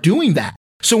lives are doing that?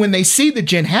 So when they see the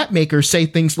Jen Hatmaker say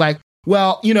things like,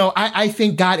 well, you know, I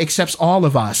think God accepts all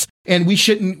of us and we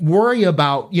shouldn't worry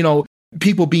about, you know,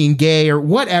 people being gay or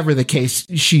whatever the case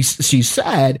she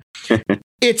said,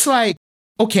 it's like,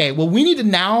 okay, well, we need to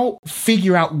now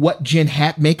figure out what Jen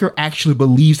Hatmaker actually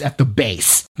believes at the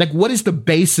base. Like, what is the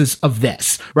basis of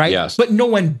this, right? Yes. But no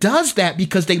one does that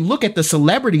because they look at the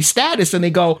celebrity status and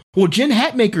they go, well, Jen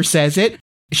Hatmaker says it.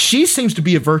 She seems to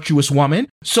be a virtuous woman.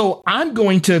 So I'm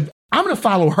going to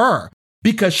follow her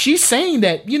because she's saying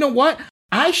that, you know what?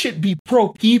 I should be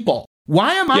pro-people.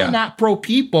 Why am I not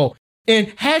pro-people? And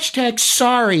hashtag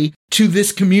sorry to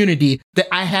this community that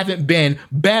I haven't been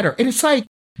better. And it's like,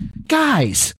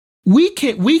 guys, we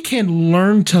can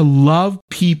learn to love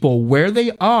people where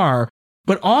they are,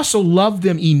 but also love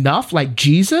them enough, like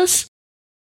Jesus,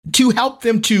 to help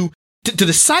them to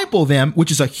disciple them,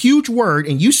 which is a huge word.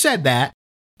 And you said that,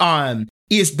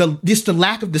 is the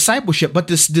lack of discipleship, but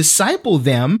to disciple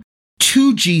them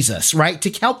to Jesus, right? To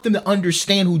help them to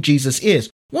understand who Jesus is.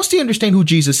 Once they understand who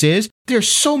Jesus is, there's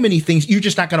so many things you're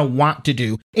just not going to want to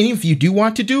do. And if you do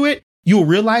want to do it, you'll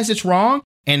realize it's wrong.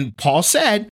 And Paul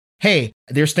said, hey,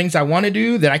 there's things I want to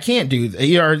do that I can't do.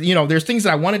 Or, you know, there's things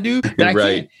that I want to do that I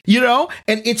can't, you know,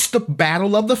 and it's the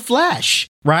battle of the flesh,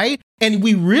 right? And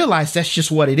we realize that's just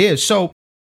what it is. So,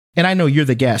 and I know you're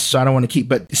the guest, so I don't want to keep,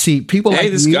 but see, people like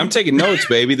you, I'm taking notes,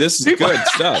 baby. This is good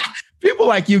stuff. People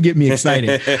like you get me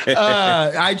excited.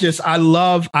 I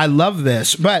love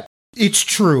this, but it's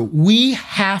true. We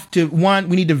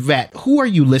need to vet. Who are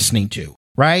you listening to,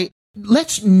 right?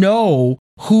 Let's know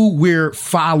who we're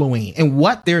following and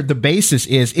what the basis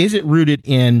is. Is it rooted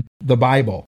in the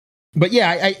Bible? But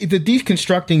yeah, the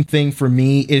deconstructing thing for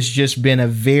me has just been a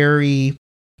very,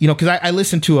 you know, because I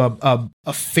listen to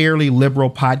a fairly liberal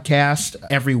podcast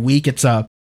every week. It's a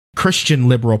Christian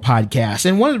liberal podcast.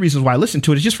 And one of the reasons why I listen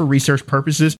to it is just for research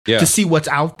purposes, to see what's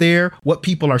out there, what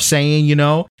people are saying, you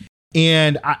know.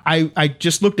 And I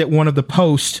just looked at one of the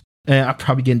posts, and I'll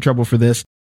probably get in trouble for this.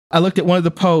 I looked at one of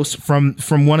the posts from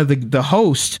one of the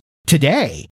hosts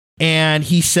today, and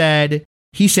he said,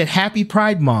 Happy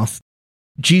Pride Month.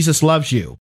 Jesus loves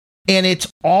you. And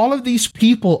it's all of these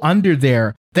people under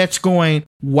there that's going,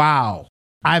 wow,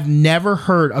 I've never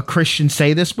heard a Christian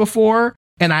say this before,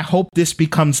 and I hope this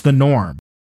becomes the norm.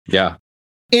 Yeah.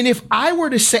 And if I were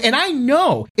to say, and I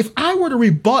know if I were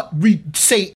to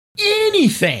say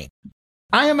anything,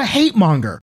 I am a hate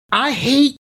monger. I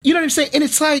hate, you know what I'm saying? And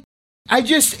it's like, I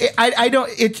don't,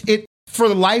 for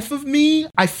the life of me,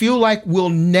 I feel like we'll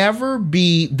never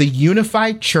be the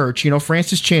unified church. You know,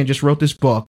 Francis Chan just wrote this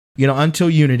book, you know, Until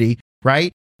Unity,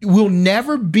 right? we'll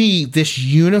never be this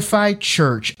unified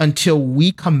church until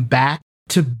we come back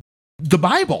to the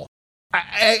Bible.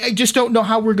 I just don't know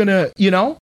how we're going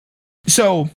to,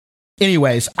 So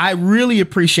anyways, I really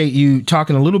appreciate you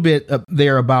talking a little bit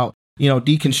there about,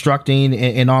 deconstructing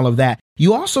and all of that.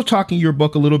 You also talk in your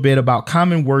book a little bit about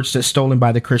common words that's stolen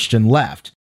by the Christian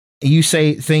left. You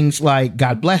say things like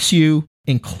God bless you,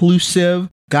 inclusive,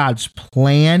 God's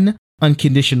plan,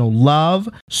 unconditional love,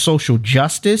 social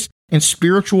justice, and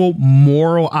spiritual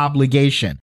moral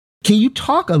obligation. Can you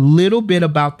talk a little bit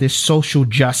about this social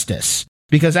justice?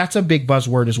 Because that's a big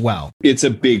buzzword as well. It's a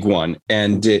big one.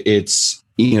 And it's,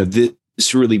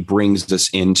 this really brings us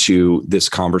into this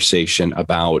conversation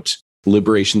about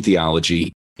liberation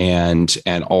theology and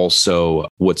also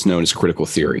what's known as critical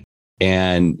theory.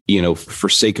 And, for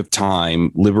sake of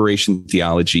time, liberation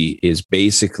theology is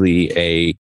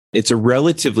basically it's a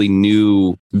relatively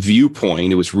new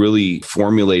viewpoint. It was really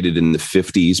formulated in the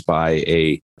 50s by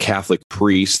a Catholic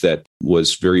priest that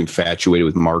was very infatuated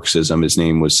with Marxism. His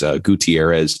name was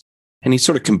Gutierrez. And he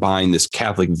sort of combined this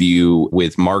Catholic view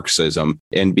with Marxism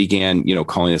and began,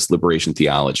 calling this liberation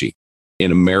theology.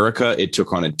 In America, it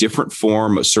took on a different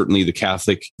form. Certainly the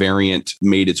Catholic variant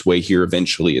made its way here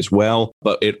eventually as well,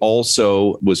 but it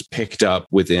also was picked up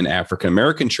within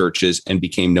African-American churches and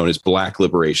became known as Black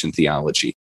liberation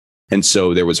theology. And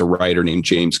so there was a writer named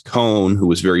James Cone who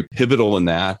was very pivotal in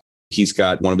that. He's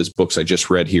got one of his books I just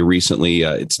read here recently.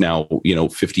 It's now,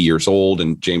 50 years old,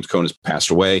 and James Cone has passed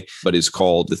away, but is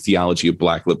called The Theology of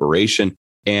Black Liberation.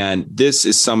 And this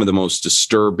is some of the most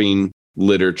disturbing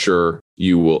literature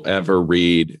you will ever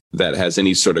read that has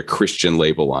any sort of Christian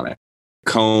label on it.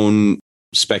 Cone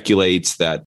speculates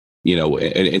that,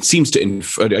 and it seems to,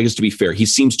 I guess to be fair, he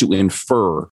seems to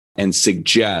infer and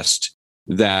suggest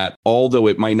that although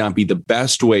it might not be the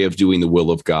best way of doing the will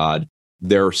of God,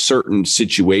 there are certain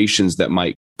situations that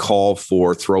might call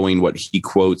for throwing what he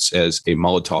quotes as a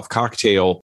Molotov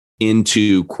cocktail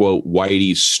into, quote,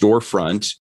 Whitey's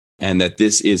storefront, and that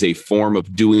this is a form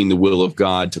of doing the will of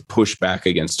God to push back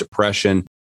against oppression.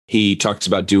 He talks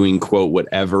about doing, quote,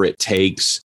 whatever it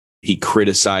takes. He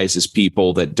criticizes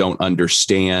people that don't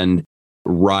understand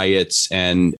riots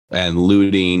and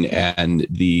looting and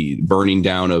the burning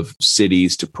down of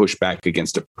cities to push back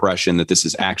against oppression, that this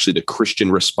is actually the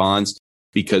Christian response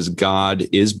because God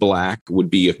is Black, would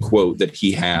be a quote that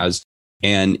he has.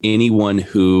 And anyone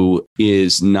who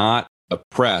is not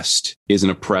oppressed is an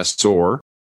oppressor.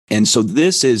 And so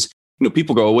this is,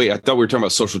 people go, oh, wait, I thought we were talking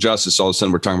about social justice. All of a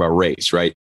sudden we're talking about race,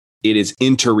 right? It is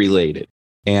interrelated.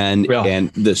 And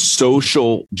the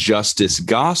social justice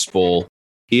gospel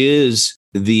is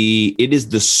the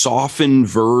softened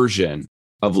version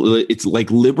of, it's like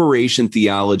liberation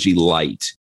theology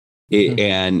light.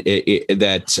 If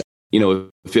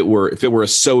it were a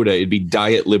soda, it'd be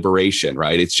diet liberation,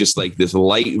 right? It's just like this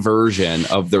light version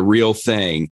of the real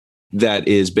thing that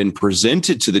has been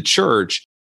presented to the church.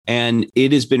 And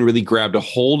it has been really grabbed a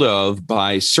hold of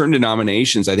by certain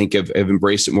denominations. I think have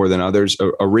embraced it more than others.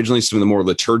 Originally, some of the more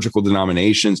liturgical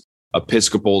denominations,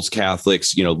 Episcopals,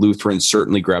 Catholics, Lutherans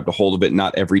certainly grabbed a hold of it.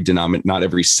 Not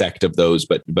every sect of those,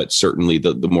 but certainly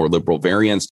the more liberal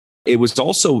variants. It was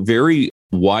also very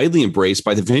widely embraced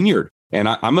by the Vineyard. And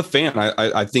I'm a fan.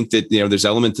 I think that, there's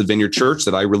elements of Vineyard Church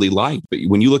that I really like. But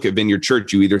when you look at Vineyard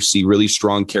Church, you either see really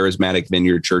strong charismatic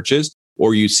Vineyard churches,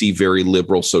 or you see very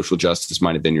liberal social justice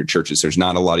minded Vineyard churches. There's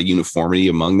not a lot of uniformity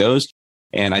among those.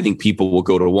 And I think people will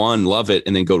go to one, love it,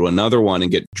 and then go to another one and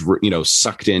get,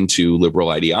 sucked into liberal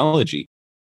ideology.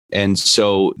 And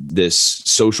so this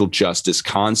social justice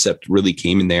concept really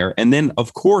came in there. And then,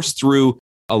 of course, through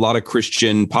a lot of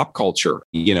Christian pop culture,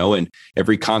 and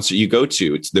every concert you go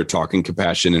to, they're talking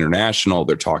Compassion International,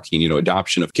 they're talking,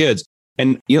 adoption of kids.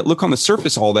 And look, on the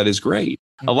surface, all that is great.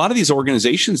 A lot of these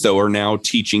organizations, though, are now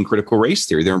teaching critical race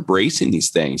theory. They're embracing these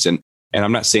things. And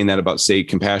I'm not saying that about, say,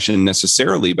 Compassion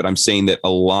necessarily, but I'm saying that a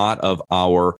lot of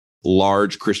our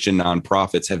large Christian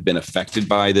nonprofits have been affected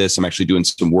by this. I'm actually doing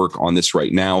some work on this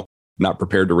right now. Not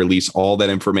prepared to release all that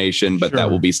information, but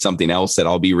that will be something else that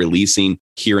I'll be releasing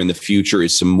here in the future,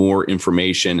 is some more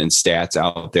information and stats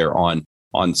out there on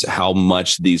how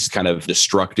much these kind of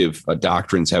destructive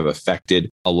doctrines have affected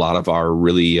a lot of our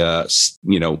really,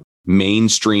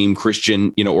 mainstream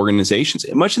Christian, organizations,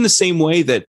 much in the same way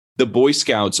that the Boy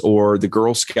Scouts or the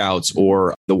Girl Scouts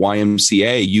or the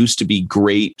YMCA used to be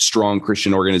great, strong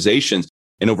Christian organizations.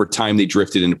 And over time, they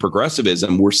drifted into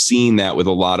progressivism. We're seeing that with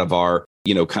a lot of our,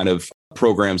 kind of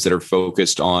programs that are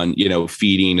focused on,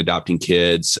 feeding, adopting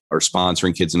kids, or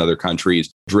sponsoring kids in other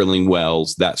countries, drilling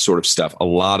wells, that sort of stuff. A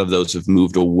lot of those have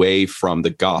moved away from the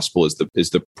gospel as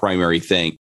the primary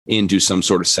thing into some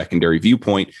sort of secondary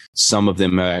viewpoint. Some of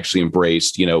them have actually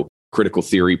embraced, critical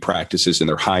theory practices in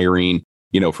their hiring,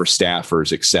 for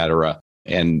staffers, et cetera.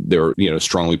 And they're,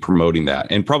 strongly promoting that.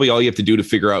 And probably all you have to do to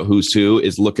figure out who's who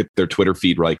is look at their Twitter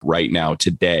feed like right now,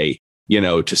 today,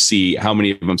 to see how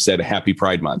many of them said Happy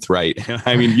Pride Month, right?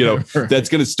 I mean, that's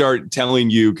going to start telling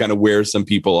you kind of where some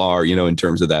people are, in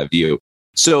terms of that view.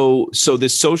 So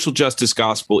this social justice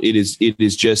gospel, it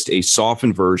is just a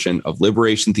softened version of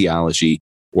liberation theology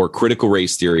or critical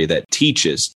race theory that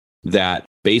teaches that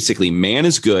basically man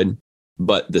is good,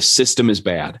 but the system is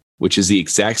bad, which is the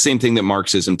exact same thing that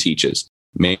Marxism teaches.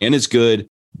 Man is good,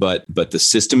 but the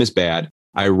system is bad.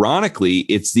 Ironically,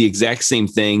 it's the exact same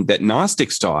thing that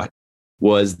Gnostics taught,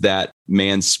 was that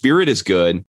man's spirit is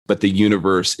good, but the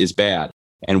universe is bad.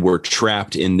 And we're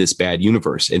trapped in this bad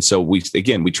universe. And so we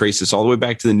trace this all the way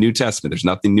back to the New Testament. There's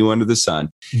nothing new under the sun.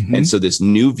 Mm-hmm. And so this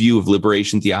new view of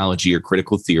liberation theology or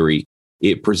critical theory,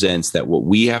 it presents that what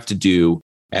we have to do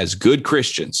as good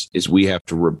Christians is we have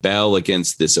to rebel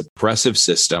against this oppressive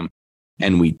system.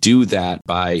 And we do that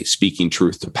by speaking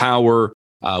truth to power.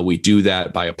 We do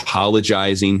that by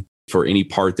apologizing for any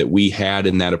part that we had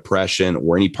in that oppression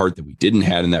or any part that we didn't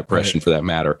have in that oppression, right, for that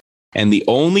matter. And the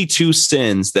only two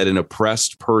sins that an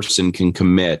oppressed person can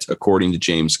commit, according to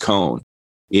James Cone,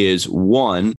 is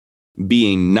one,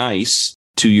 being nice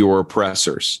to your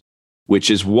oppressors, which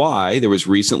is why there was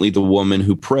recently the woman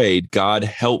who prayed, God,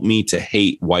 help me to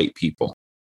hate white people.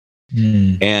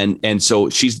 And so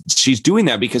she's doing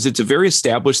that because it's a very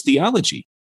established theology.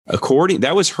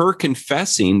 That was her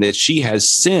confessing that she has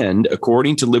sinned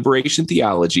according to liberation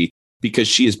theology because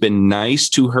she has been nice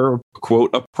to her,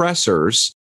 quote,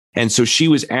 oppressors. And so she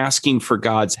was asking for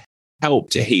God's help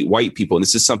to hate white people. And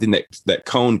this is something that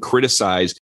Cone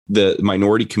criticized the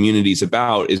minority communities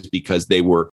about, is because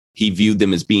he viewed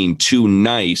them as being too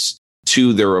nice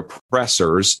to their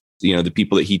oppressors, the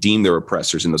people that he deemed their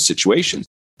oppressors in those situations.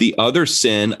 The other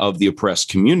sin of the oppressed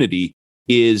community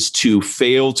is to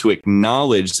fail to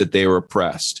acknowledge that they are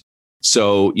oppressed.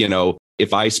 So,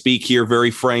 if I speak here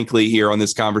very frankly here on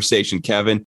this conversation,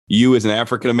 Kevin, you as an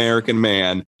African-American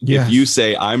man, yes, if you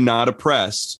say I'm not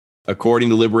oppressed, according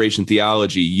to liberation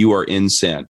theology, you are in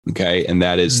sin. Okay. And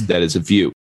that is a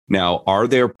view. Now, are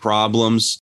there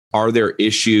problems? Are there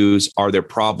issues? Are there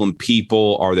problem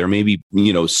people? Are there maybe,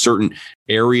 certain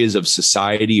areas of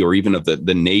society or even of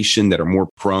the nation that are more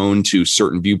prone to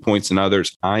certain viewpoints than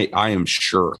others? I am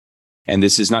sure. And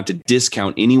this is not to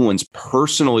discount anyone's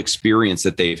personal experience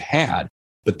that they've had.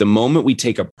 But the moment we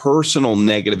take a personal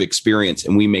negative experience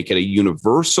and we make it a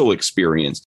universal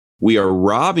experience, we are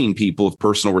robbing people of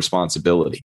personal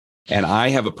responsibility. And I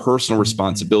have a personal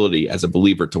responsibility as a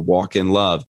believer to walk in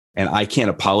love. And I can't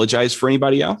apologize for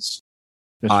anybody else.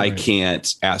 That's right. I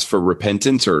can't ask for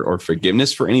repentance or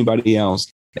forgiveness for anybody else.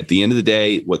 At the end of the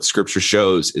day, what Scripture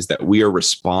shows is that we are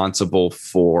responsible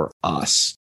for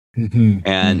us. Mm-hmm.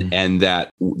 And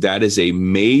that is a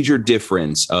major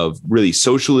difference of really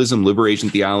socialism, liberation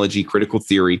theology, critical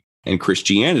theory, and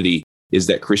Christianity, is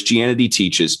that Christianity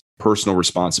teaches personal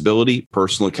responsibility,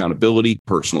 personal accountability,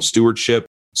 personal stewardship.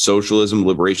 Socialism,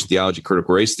 liberation theology,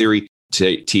 critical race theory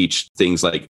teach things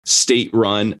like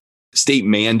state-run,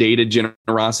 state-mandated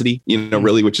generosity,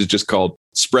 really, which is just called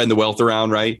spreading the wealth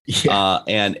around, right? Yeah.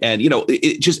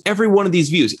 It just every one of these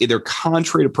views, they're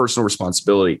contrary to personal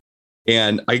responsibility.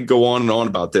 And I can go on and on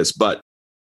about this, but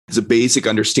as a basic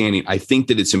understanding, I think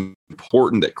that it's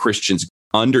important that Christians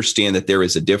understand that there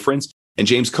is a difference. And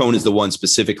James Cone is the one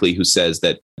specifically who says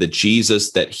that the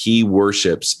Jesus that he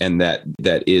worships and that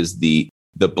is the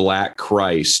Black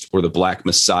Christ or the Black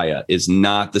Messiah is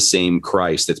not the same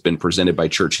Christ that's been presented by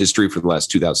church history for the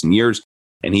last 2,000 years.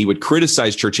 And he would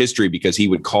criticize church history because he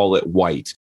would call it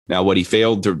white. Now, what he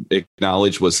failed to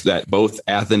acknowledge was that both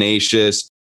Athanasius,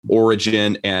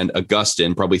 Origen, and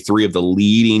Augustine, probably three of the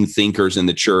leading thinkers in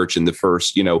the church in the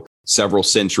first, several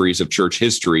centuries of church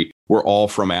history, were all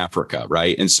from Africa,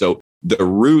 right? And so the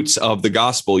roots of the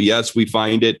gospel, yes, we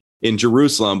find it in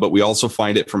Jerusalem, but we also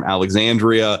find it from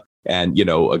Alexandria. And,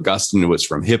 Augustine was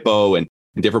from Hippo and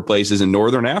different places in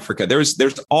northern Africa.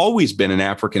 There's always been an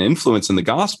African influence in the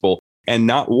gospel. And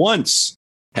not once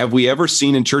have we ever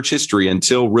seen in church history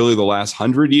until really the last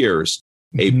 100 years,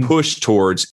 a push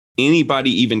towards anybody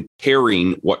even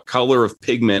caring what color of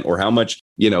pigment or how much,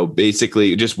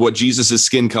 basically just what Jesus's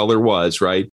skin color was,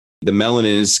 right? The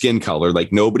melanin in his skin color,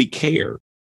 like nobody cared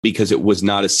because it was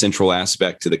not a central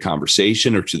aspect to the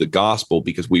conversation or to the gospel,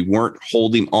 because we weren't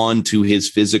holding on to his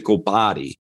physical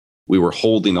body. We were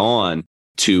holding on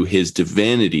to his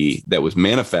divinity that was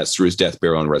manifest through his death,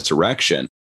 burial, and resurrection.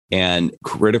 And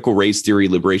critical race theory,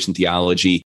 liberation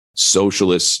theology,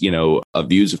 socialist,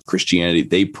 views of Christianity.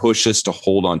 They push us to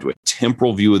hold on to a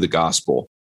temporal view of the gospel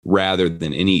rather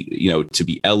than any, to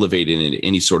be elevated into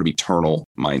any sort of eternal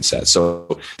mindset.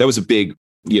 So that was a big,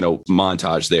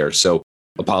 montage there. So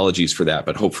apologies for that,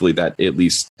 but hopefully that at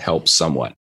least helps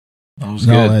somewhat. That was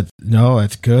good.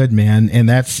 That's good, man. And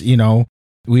that's,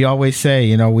 we always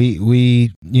say,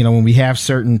 we when we have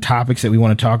certain topics that we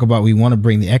want to talk about, we want to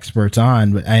bring the experts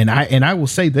on. And I will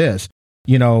say this,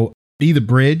 Be the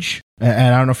Bridge.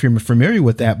 And I don't know if you're familiar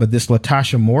with that, but this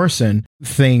Latasha Morrison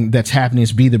thing that's happening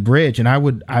is Be the Bridge. And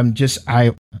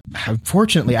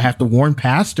unfortunately, I have to warn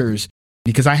pastors,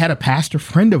 because I had a pastor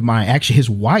friend of mine, actually his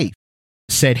wife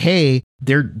said, hey,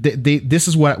 this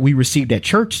is what we received at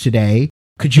church today.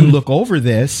 Could you look over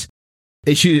this?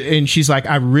 And she's like,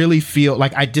 I really feel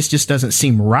like this just doesn't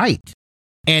seem right.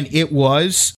 And it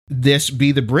was this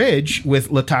Be the Bridge with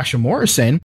Latasha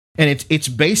Morrison. And it's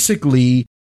basically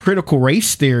critical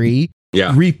race theory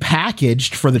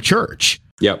repackaged for the church.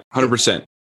 Yeah, 100%.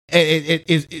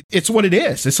 It's what it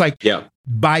is. It's like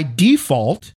by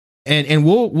default, and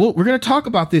we're going to talk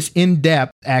about this in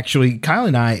depth, actually, Kyle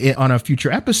and I, on a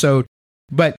future episode.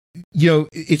 But,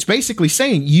 it's basically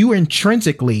saying you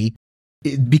intrinsically,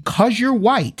 because you're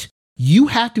white, you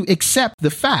have to accept the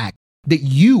fact that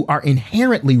you are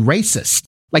inherently racist.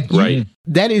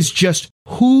 That is just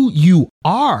who you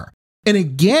are. And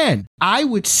again, I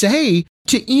would say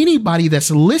to anybody that's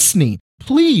listening,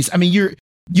 please, I mean,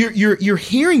 you're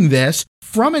hearing this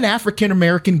from an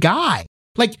African-American guy.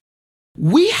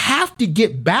 We have to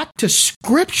get back to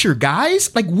scripture,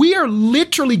 guys. We are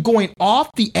literally going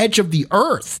off the edge of the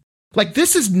earth.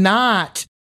 This is not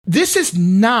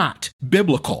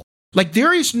biblical.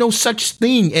 There is no such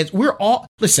thing as we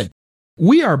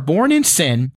are born in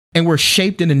sin and we're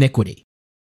shaped in iniquity.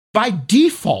 By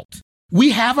default, we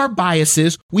have our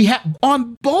biases. We have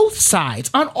on both sides,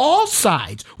 on all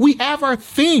sides, we have our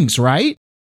things, right?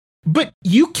 But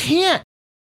you can't.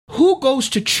 Who goes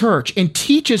to church and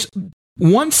teaches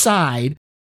one side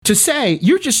to say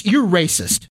you're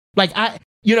racist?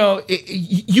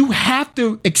 You have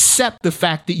to accept the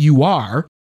fact that you are,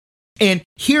 and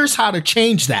here's how to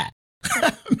change that.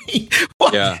 How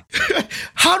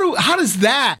is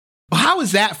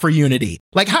that for unity?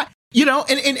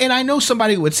 And I know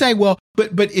somebody would say, well,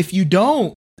 but if you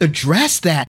don't address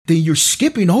that, then you're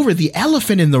skipping over the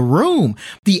elephant in the room.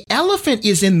 The elephant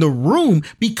is in the room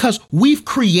because we've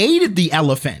created the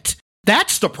elephant.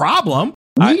 That's the problem.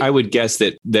 I would guess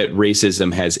that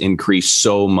racism has increased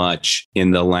so much in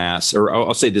the last, or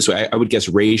I'll say it this way, I would guess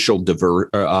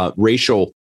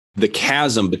the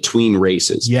chasm between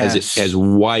races has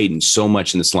widened so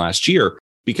much in this last year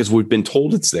because we've been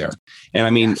told it's there. And I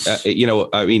mean,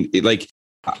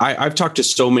 I've talked to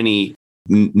so many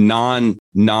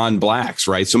non-blacks,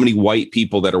 right? So many white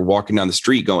people that are walking down the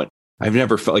street going, I've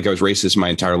never felt like I was racist my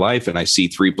entire life. And I see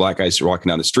 3 black guys walking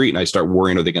down the street and I start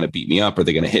worrying, are they going to beat me up? Are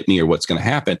they going to hit me, or what's going to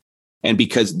happen? And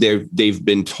because they've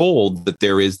been told that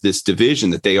there is this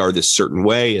division, that they are this certain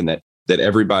way, and that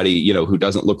everybody, who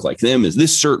doesn't look like them is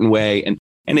this certain way. And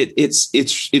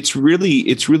it's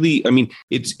really, I mean,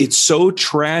 it's so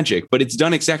tragic, but it's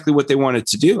done exactly what they wanted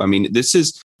to do. I mean, this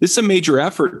is a major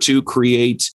effort to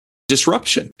create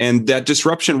disruption, and that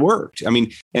disruption worked. I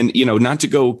mean, and not to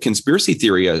go conspiracy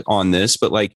theory on this,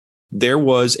 but there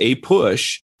was a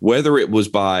push, whether it was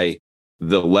by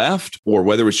the left or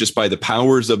whether it was just by the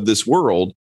powers of this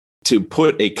world, to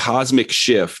put a cosmic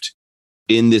shift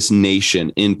in this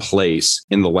nation in place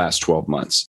in the last 12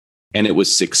 months. And it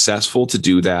was successful to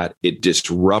do that. It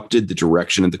disrupted the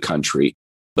direction of the country.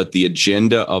 But the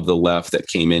agenda of the left that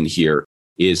came in here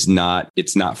it's not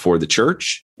for the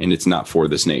church, and it's not for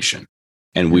this nation.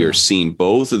 And we are seeing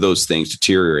both of those things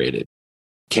deteriorated.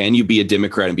 Can you be a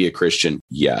Democrat and be a Christian?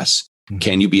 Yes.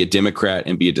 Can you be a Democrat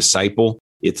and be a disciple?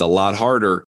 It's a lot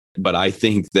harder. But I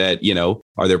think that,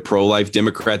 are there pro-life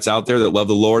Democrats out there that love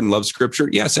the Lord and love scripture?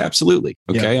 Yes, absolutely.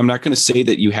 Okay. Yeah. I'm not going to say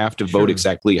that you have to vote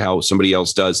exactly how somebody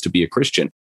else does to be a Christian.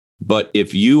 But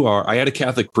if you are, I had a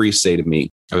Catholic priest say to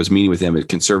me, I was meeting with him, a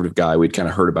conservative guy. We'd kind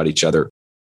of heard about each other.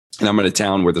 And I'm in a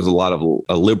town where there's a lot of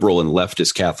liberal and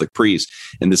leftist Catholic priests.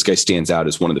 And this guy stands out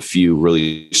as one of the few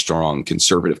really strong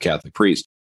conservative Catholic priests.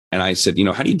 And I said,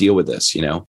 how do you deal with this?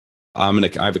 I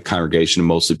have a congregation of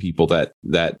mostly people that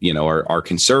are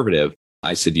conservative.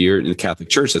 I said, you're in the Catholic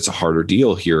Church. That's a harder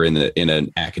deal here in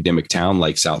an academic town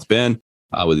like South Bend,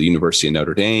 with the University of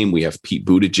Notre Dame. We have Pete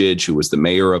Buttigieg, who was the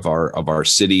mayor of our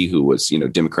city, who was,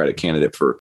 Democratic candidate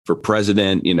for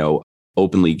president,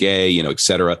 openly gay, et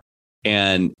cetera.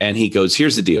 And he goes,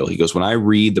 here's the deal. He goes, when I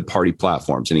read the party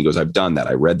platforms, and he goes, I've done that.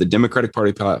 I read the Democratic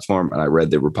Party platform and I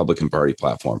read the Republican Party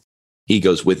platform. He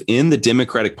goes, within the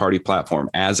Democratic Party platform,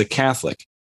 as a Catholic,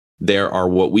 there are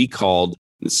what we called,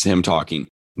 this is him talking,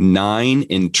 9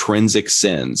 intrinsic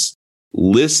sins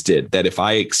listed that if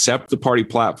I accept the party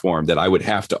platform, that I would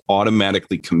have to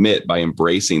automatically commit by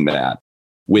embracing that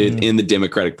within the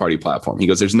Democratic Party platform. He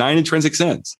goes, there's 9 intrinsic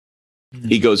sins.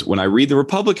 He goes, when I read the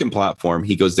Republican platform,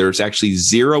 he goes, there's actually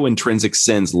 0 intrinsic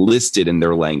sins listed in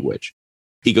their language.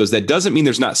 He goes, that doesn't mean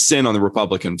there's not sin on the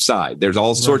Republican side. There's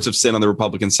all sorts of sin on the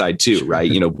Republican side too,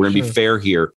 right? You know, we're going to be fair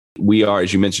here. We are,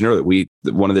 as you mentioned earlier,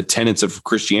 one of the tenets of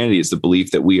Christianity is the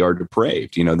belief that we are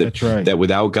depraved, you know, that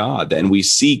without God, and we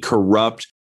see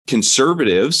corrupt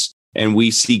conservatives and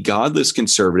we see godless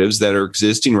conservatives that are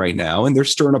existing right now, and they're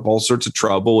stirring up all sorts of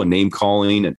trouble and name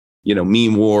calling and, you know,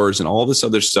 meme wars and all this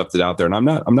other stuff that's out there. And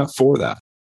I'm not for that.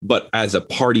 But as a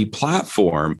party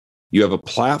platform, you have a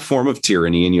platform of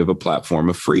tyranny and you have a platform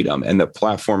of freedom. And the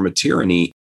platform of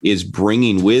tyranny is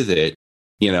bringing with it,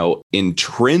 you know,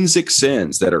 intrinsic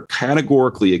sins that are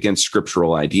categorically against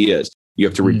scriptural ideas. You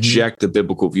have to reject the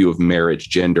biblical view of marriage,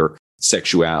 gender,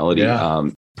 sexuality,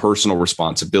 personal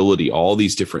responsibility, all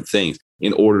these different things.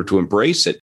 In order to embrace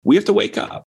it, we have to wake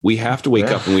up. We have to wake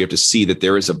up, and we have to see that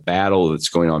there is a battle that's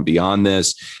going on beyond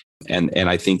this. And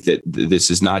I think that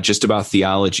this is not just about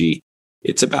theology.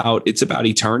 It's about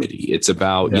eternity. It's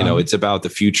about, you know, it's about the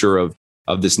future of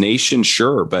this nation.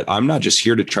 Sure. But I'm not just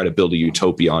here to try to build a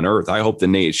utopia on earth. I hope the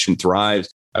nation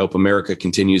thrives. I hope America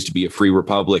continues to be a free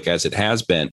republic as it has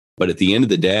been. But at the end of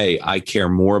the day, I care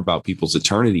more about people's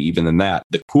eternity even than that.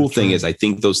 The cool thing is I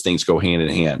think those things go hand in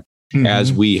hand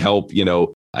as we help, you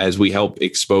know, as we help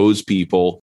expose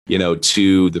people, you know,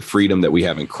 to the freedom that we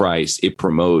have in Christ. It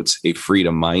promotes a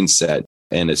freedom mindset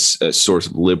and a source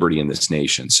of liberty in this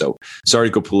nation. So sorry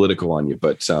to go political on you,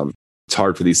 but it's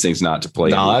hard for these things not to play.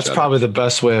 No, that's probably the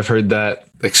best way I've heard that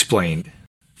explained,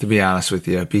 to be honest with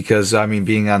you, because I mean,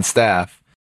 being on staff,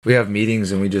 we have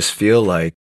meetings and we just feel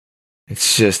like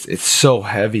it's so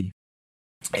heavy.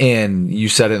 And you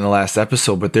said it in the last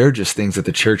episode, but there are just things that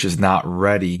the church is not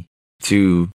ready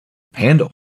to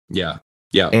handle. Yeah.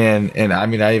 Yeah. And I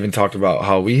mean, I even talked about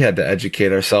how we had to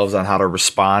educate ourselves on how to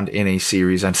respond in a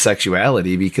series on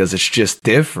sexuality because it's just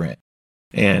different.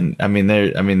 And I mean,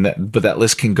 but that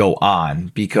list can go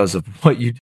on because of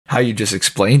how you just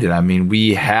explained it. I mean,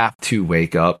 we have to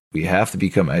wake up. We have to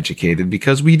become educated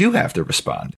because we do have to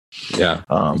respond. Yeah.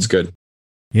 It's good.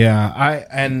 Yeah.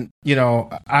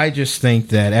 I just think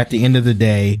that at the end of the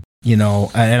day, you know,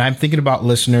 and I'm thinking about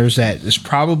listeners that is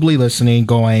probably listening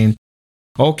going,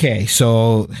 okay,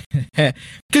 so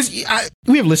because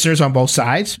we have listeners on both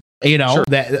sides, you know,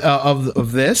 that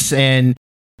of this. And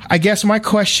I guess my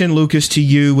question, Lucas, to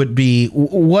you would be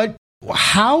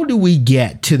how do we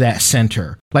get to that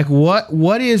center? Like,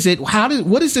 what is it?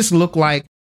 What does this look like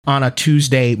on a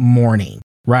Tuesday morning?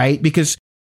 Right. Because,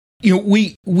 you know,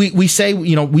 we say,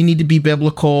 you know, we need to be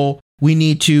biblical. We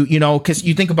need to, you know, because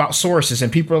you think about sources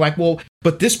and people are like, well,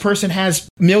 but this person has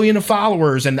millions of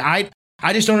followers and I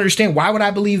just don't understand. Why would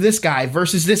I believe this guy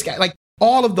versus this guy? Like,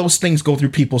 all of those things go through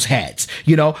people's heads.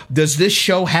 You know, does this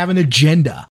show have an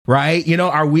agenda? Right? You know,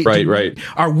 are we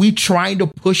Are we trying to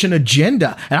push an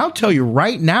agenda? And I'll tell you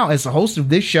right now, as the host of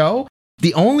this show,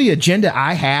 the only agenda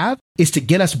I have is to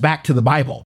get us back to the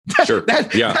Bible. Sure.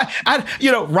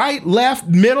 Right, left,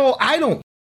 middle.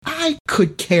 I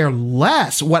could care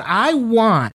less. What I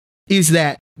want is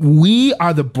that we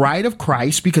are the bride of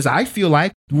Christ, because I feel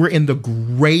like we're in the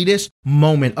greatest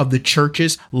moment of the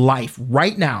church's life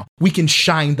right now. We can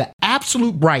shine the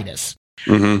absolute brightest.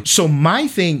 Mm-hmm. So my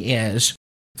thing is,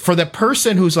 for the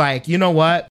person who's like, you know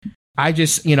what, I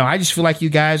just feel like you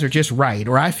guys are just right,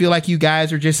 or I feel like you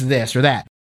guys are just this or that.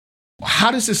 How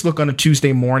does this look on a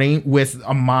Tuesday morning with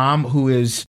a mom who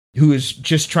is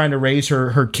just trying to raise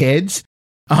her kids?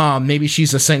 Maybe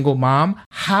she's a single mom.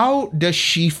 How does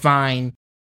she find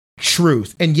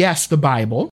truth? And yes, the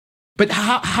Bible, but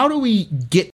how do we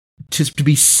get to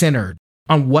be centered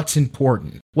on what's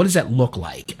important? What does that look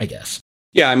like, I guess?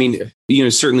 Yeah, I mean, you know,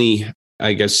 certainly,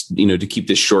 I guess, you know, to keep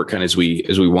this short kind of as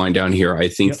we wind down here, I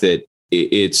think that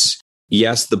it's,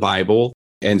 yes, the Bible,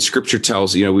 and scripture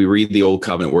tells, you know, we read the Old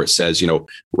Covenant where it says, you know,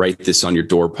 write this on your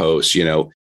doorpost, you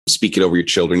know, speak it over your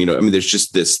children. You know, I mean, there's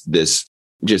just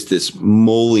this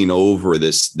mulling over,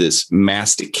 this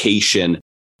mastication,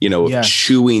 you know, of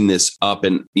chewing this up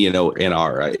and, you know, in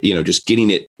our, you know, just getting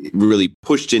it really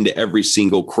pushed into every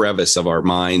single crevice of our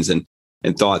minds and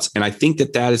thoughts. And I think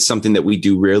that is something that we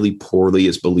do really poorly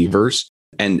as believers.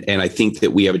 And I think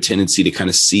that we have a tendency to kind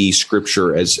of see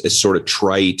scripture as sort of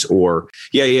trite, or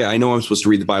I know I'm supposed to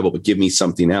read the Bible, but give me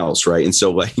something else. Right. And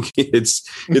so like, it's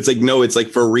like, no, it's like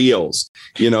for reals,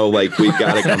 like we've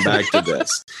got to come back to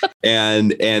this.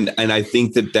 And I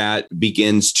think that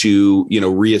begins to,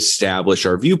 reestablish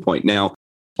our viewpoint. Now,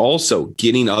 also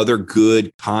getting other good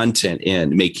content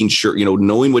in, making sure,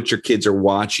 knowing what your kids are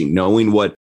watching, knowing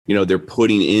what, they're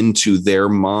putting into their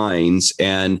minds,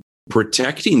 and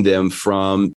protecting them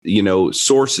from,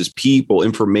 sources, people,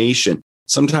 information.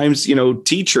 Sometimes,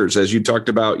 teachers, as you talked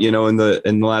about, in the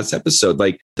last episode,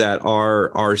 like that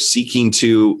are seeking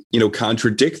to,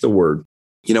 contradict the word.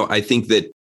 I think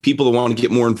that people that want to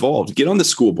get more involved, get on the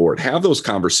school board, have those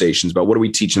conversations about what are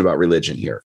we teaching about religion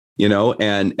here,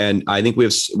 and I think we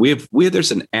have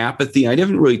there's an apathy. I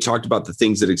haven't really talked about the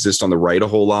things that exist on the right a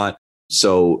whole lot.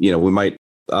 So, we might,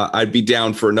 I'd be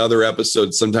down for another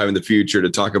episode sometime in the future to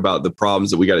talk about the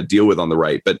problems that we got to deal with on the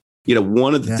right. But,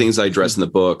 one of the things I address in the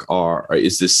book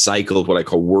is this cycle of what I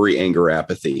call worry, anger,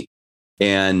 apathy.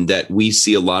 And that we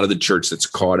see a lot of the church that's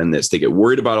caught in this. They get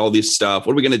worried about all this stuff.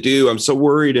 What are we going to do? I'm so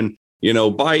worried. And,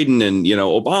 Biden and,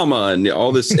 Obama and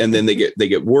all this. And then they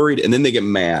get worried, and then they get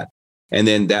mad. And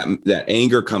then that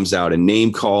anger comes out, and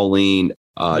name calling,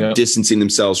 distancing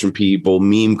themselves from people,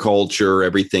 meme culture,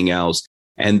 everything else.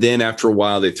 And then after a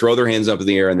while, they throw their hands up in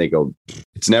the air and they go,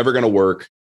 it's never going to work.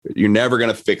 You're never going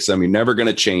to fix them. You're never going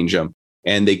to change them.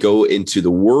 And they go into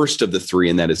the worst of the three,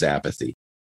 and that is apathy.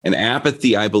 And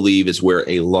apathy, I believe, is where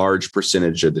a large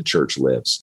percentage of the church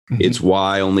lives. Mm-hmm. It's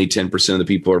why only 10% of the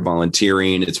people are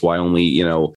volunteering. It's why only,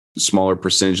 a smaller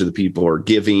percentage of the people are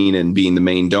giving and being the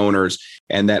main donors.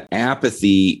 And that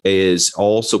apathy is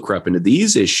also crept into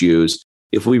these issues.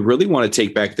 If we really want to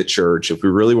take back the church, if we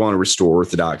really want to restore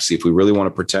orthodoxy, if we really want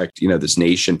to protect, this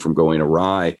nation from going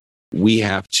awry, we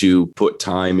have to put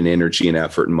time and energy and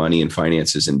effort and money and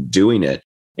finances in doing it.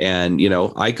 And,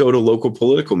 I go to local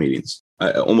political meetings,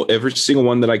 almost every single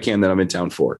one that I can that I'm in town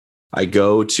for. I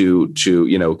go to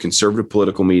conservative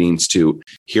political meetings to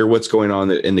hear what's going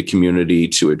on in the community,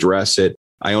 to address it.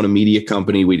 I own a media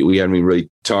company. We haven't even really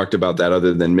talked about that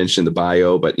other than mention the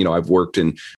bio, but,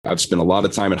 I've spent a lot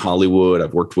of time in Hollywood.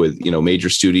 I've worked with, major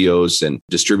studios and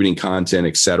distributing content,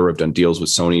 et cetera. I've done deals with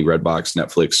Sony, Redbox,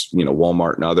 Netflix,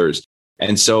 Walmart and others.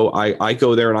 And so I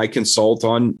go there and I consult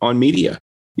on media.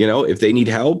 If they need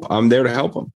help, I'm there to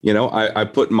help them. I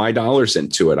put my dollars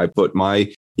into it. I put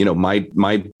my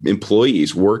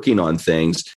employees working on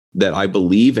things that I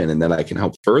believe in and that I can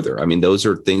help further. I mean, those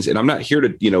are things, and I'm not here to,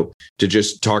 to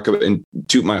just talk about and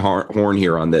toot my horn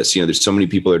here on this. There's so many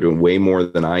people that are doing way more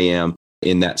than I am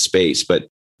in that space, but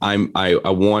I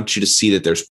want you to see that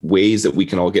there's ways that we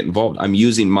can all get involved. I'm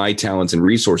using my talents and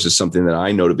resources, something that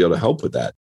I know, to be able to help with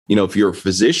that. If you're a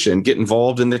physician, get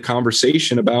involved in the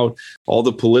conversation about all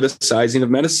the politicizing of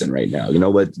medicine right now.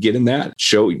 Let's get in that,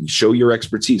 show your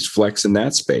expertise, flex in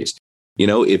that space.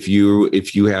 If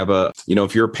you have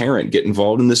if you're a parent, get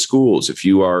involved in the schools. If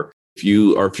you're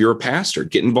a pastor,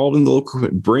 get involved in the local,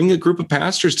 bring a group of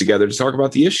pastors together to talk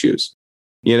about the issues.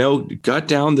 Cut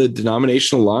down the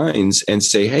denominational lines and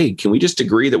say, hey, can we just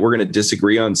agree that we're going to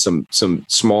disagree on some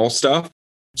small stuff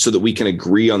so that we can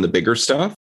agree on the bigger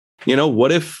stuff?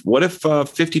 What if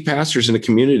 50 pastors in a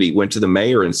community went to the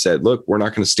mayor and said, look, we're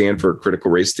not going to stand for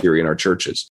critical race theory in our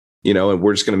churches. And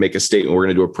we're just going to make a statement. We're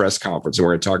going to do a press conference and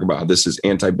we're going to talk about how this is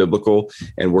anti-biblical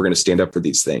and we're going to stand up for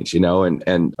these things, and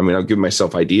I mean, I'll give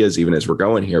myself ideas even as we're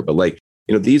going here, but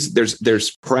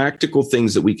there's practical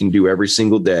things that we can do every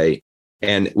single day,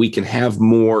 and we can have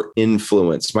more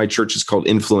influence. My church is called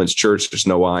Influence Church. There's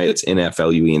no I, it's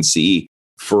NFLUENCE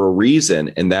for a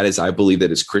reason. And that is, I believe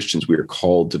that as Christians, we are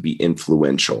called to be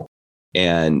influential.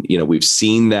 And, we've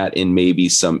seen that in maybe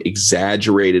some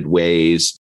exaggerated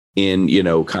ways in,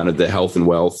 kind of the health and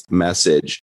wealth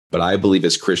message. But I believe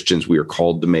as Christians, we are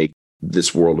called to make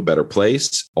this world a better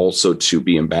place, also to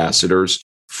be ambassadors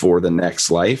for the next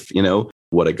life,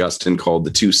 what Augustine called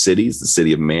the two cities, the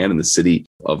city of man and the city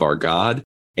of our God.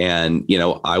 And,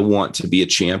 I want to be a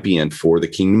champion for the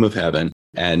kingdom of heaven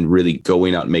and really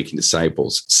going out and making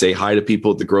disciples. Say hi to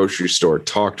people at the grocery store,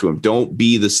 talk to them. Don't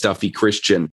be the stuffy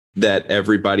Christian that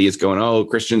everybody is going, oh,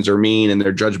 Christians are mean and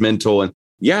they're judgmental. And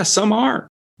yeah, some are.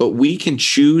 But we can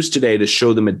choose today to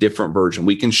show them a different version.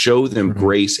 We can show them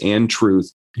grace and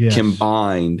truth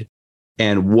combined,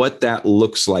 and what that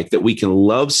looks like, that we can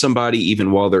love somebody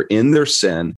even while they're in their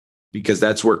sin, because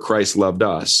that's where Christ loved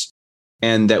us,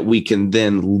 and that we can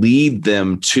then lead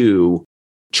them to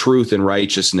truth and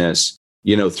righteousness,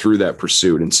 through that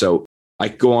pursuit. And so I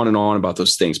go on and on about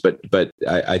those things, but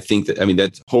I think that,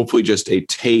 that's hopefully just a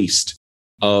taste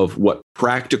of what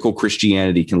practical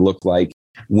Christianity can look like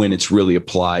when it's really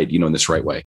applied, in this right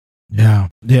way. Yeah.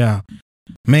 Yeah.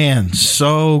 Man,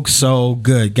 so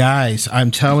good. Guys,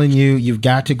 I'm telling you, you've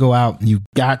got to go out and you've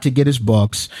got to get his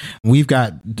books. We've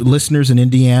got listeners in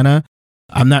Indiana.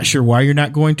 I'm not sure why you're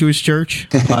not going to his church,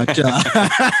 but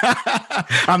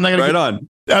I'm not going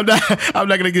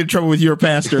to get in trouble with your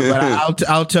pastor, but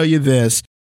I'll tell you this.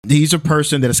 He's a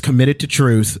person that is committed to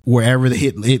truth wherever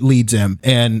it leads him.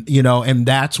 And, and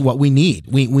that's what we need.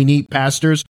 We need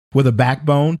pastors with a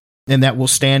backbone and that will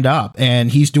stand up.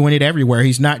 And he's doing it everywhere.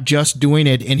 He's not just doing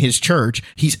it in his church.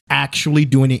 He's actually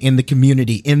doing it in the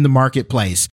community, in the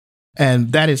marketplace.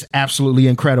 And that is absolutely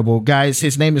incredible. Guys,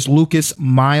 his name is Lucas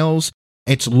Miles.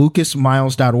 It's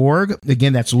lucasmiles.org.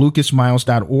 Again, that's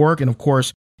lucasmiles.org. And of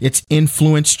course, it's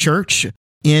Influence Church,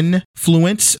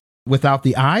 Influence without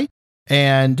the I.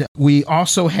 And we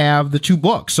also have the 2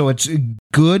 books. So it's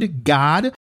Good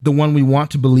God, the one we want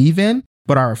to believe in,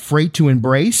 but are afraid to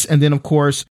embrace. And then, of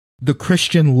course, The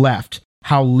Christian Left,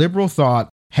 how liberal thought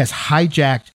has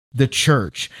hijacked the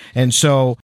church. And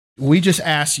so we just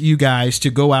ask you guys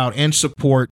to go out and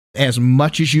support as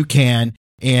much as you can.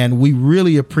 And we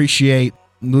really appreciate,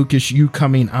 Lucas, you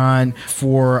coming on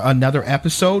for another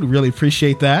episode. Really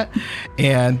appreciate that.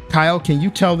 And Kyle, can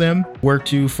you tell them where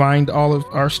to find all of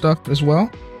our stuff as well?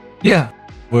 Yeah.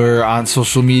 We're on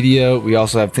social media. We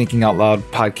also have Thinking Out Loud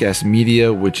Podcast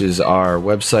Media, which is our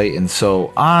website. And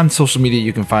so on social media,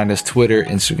 you can find us Twitter,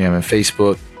 Instagram, and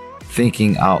Facebook.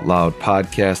 Thinking Out Loud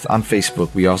Podcast. On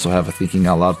Facebook, we also have a Thinking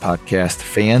Out Loud Podcast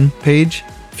fan page.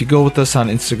 If you go with us on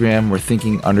Instagram, we're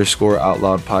Thinking_Out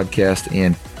Loud Podcast,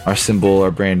 and our symbol,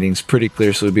 our branding's pretty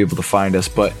clear, so you'll be able to find us.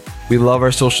 But we love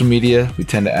our social media. We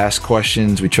tend to ask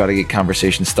questions. We try to get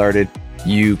conversations started.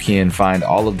 You can find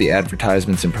all of the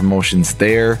advertisements and promotions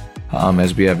there.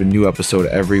 As we have a new episode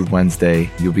every Wednesday,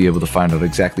 you'll be able to find out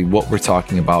exactly what we're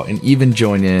talking about and even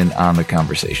join in on the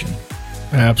conversation.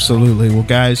 Absolutely. Well,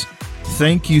 guys,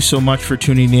 thank you so much for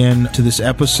tuning in to this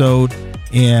episode.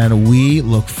 And we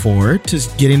look forward to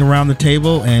getting around the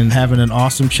table and having an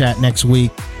awesome chat next week.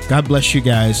 God bless you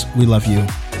guys. We love you.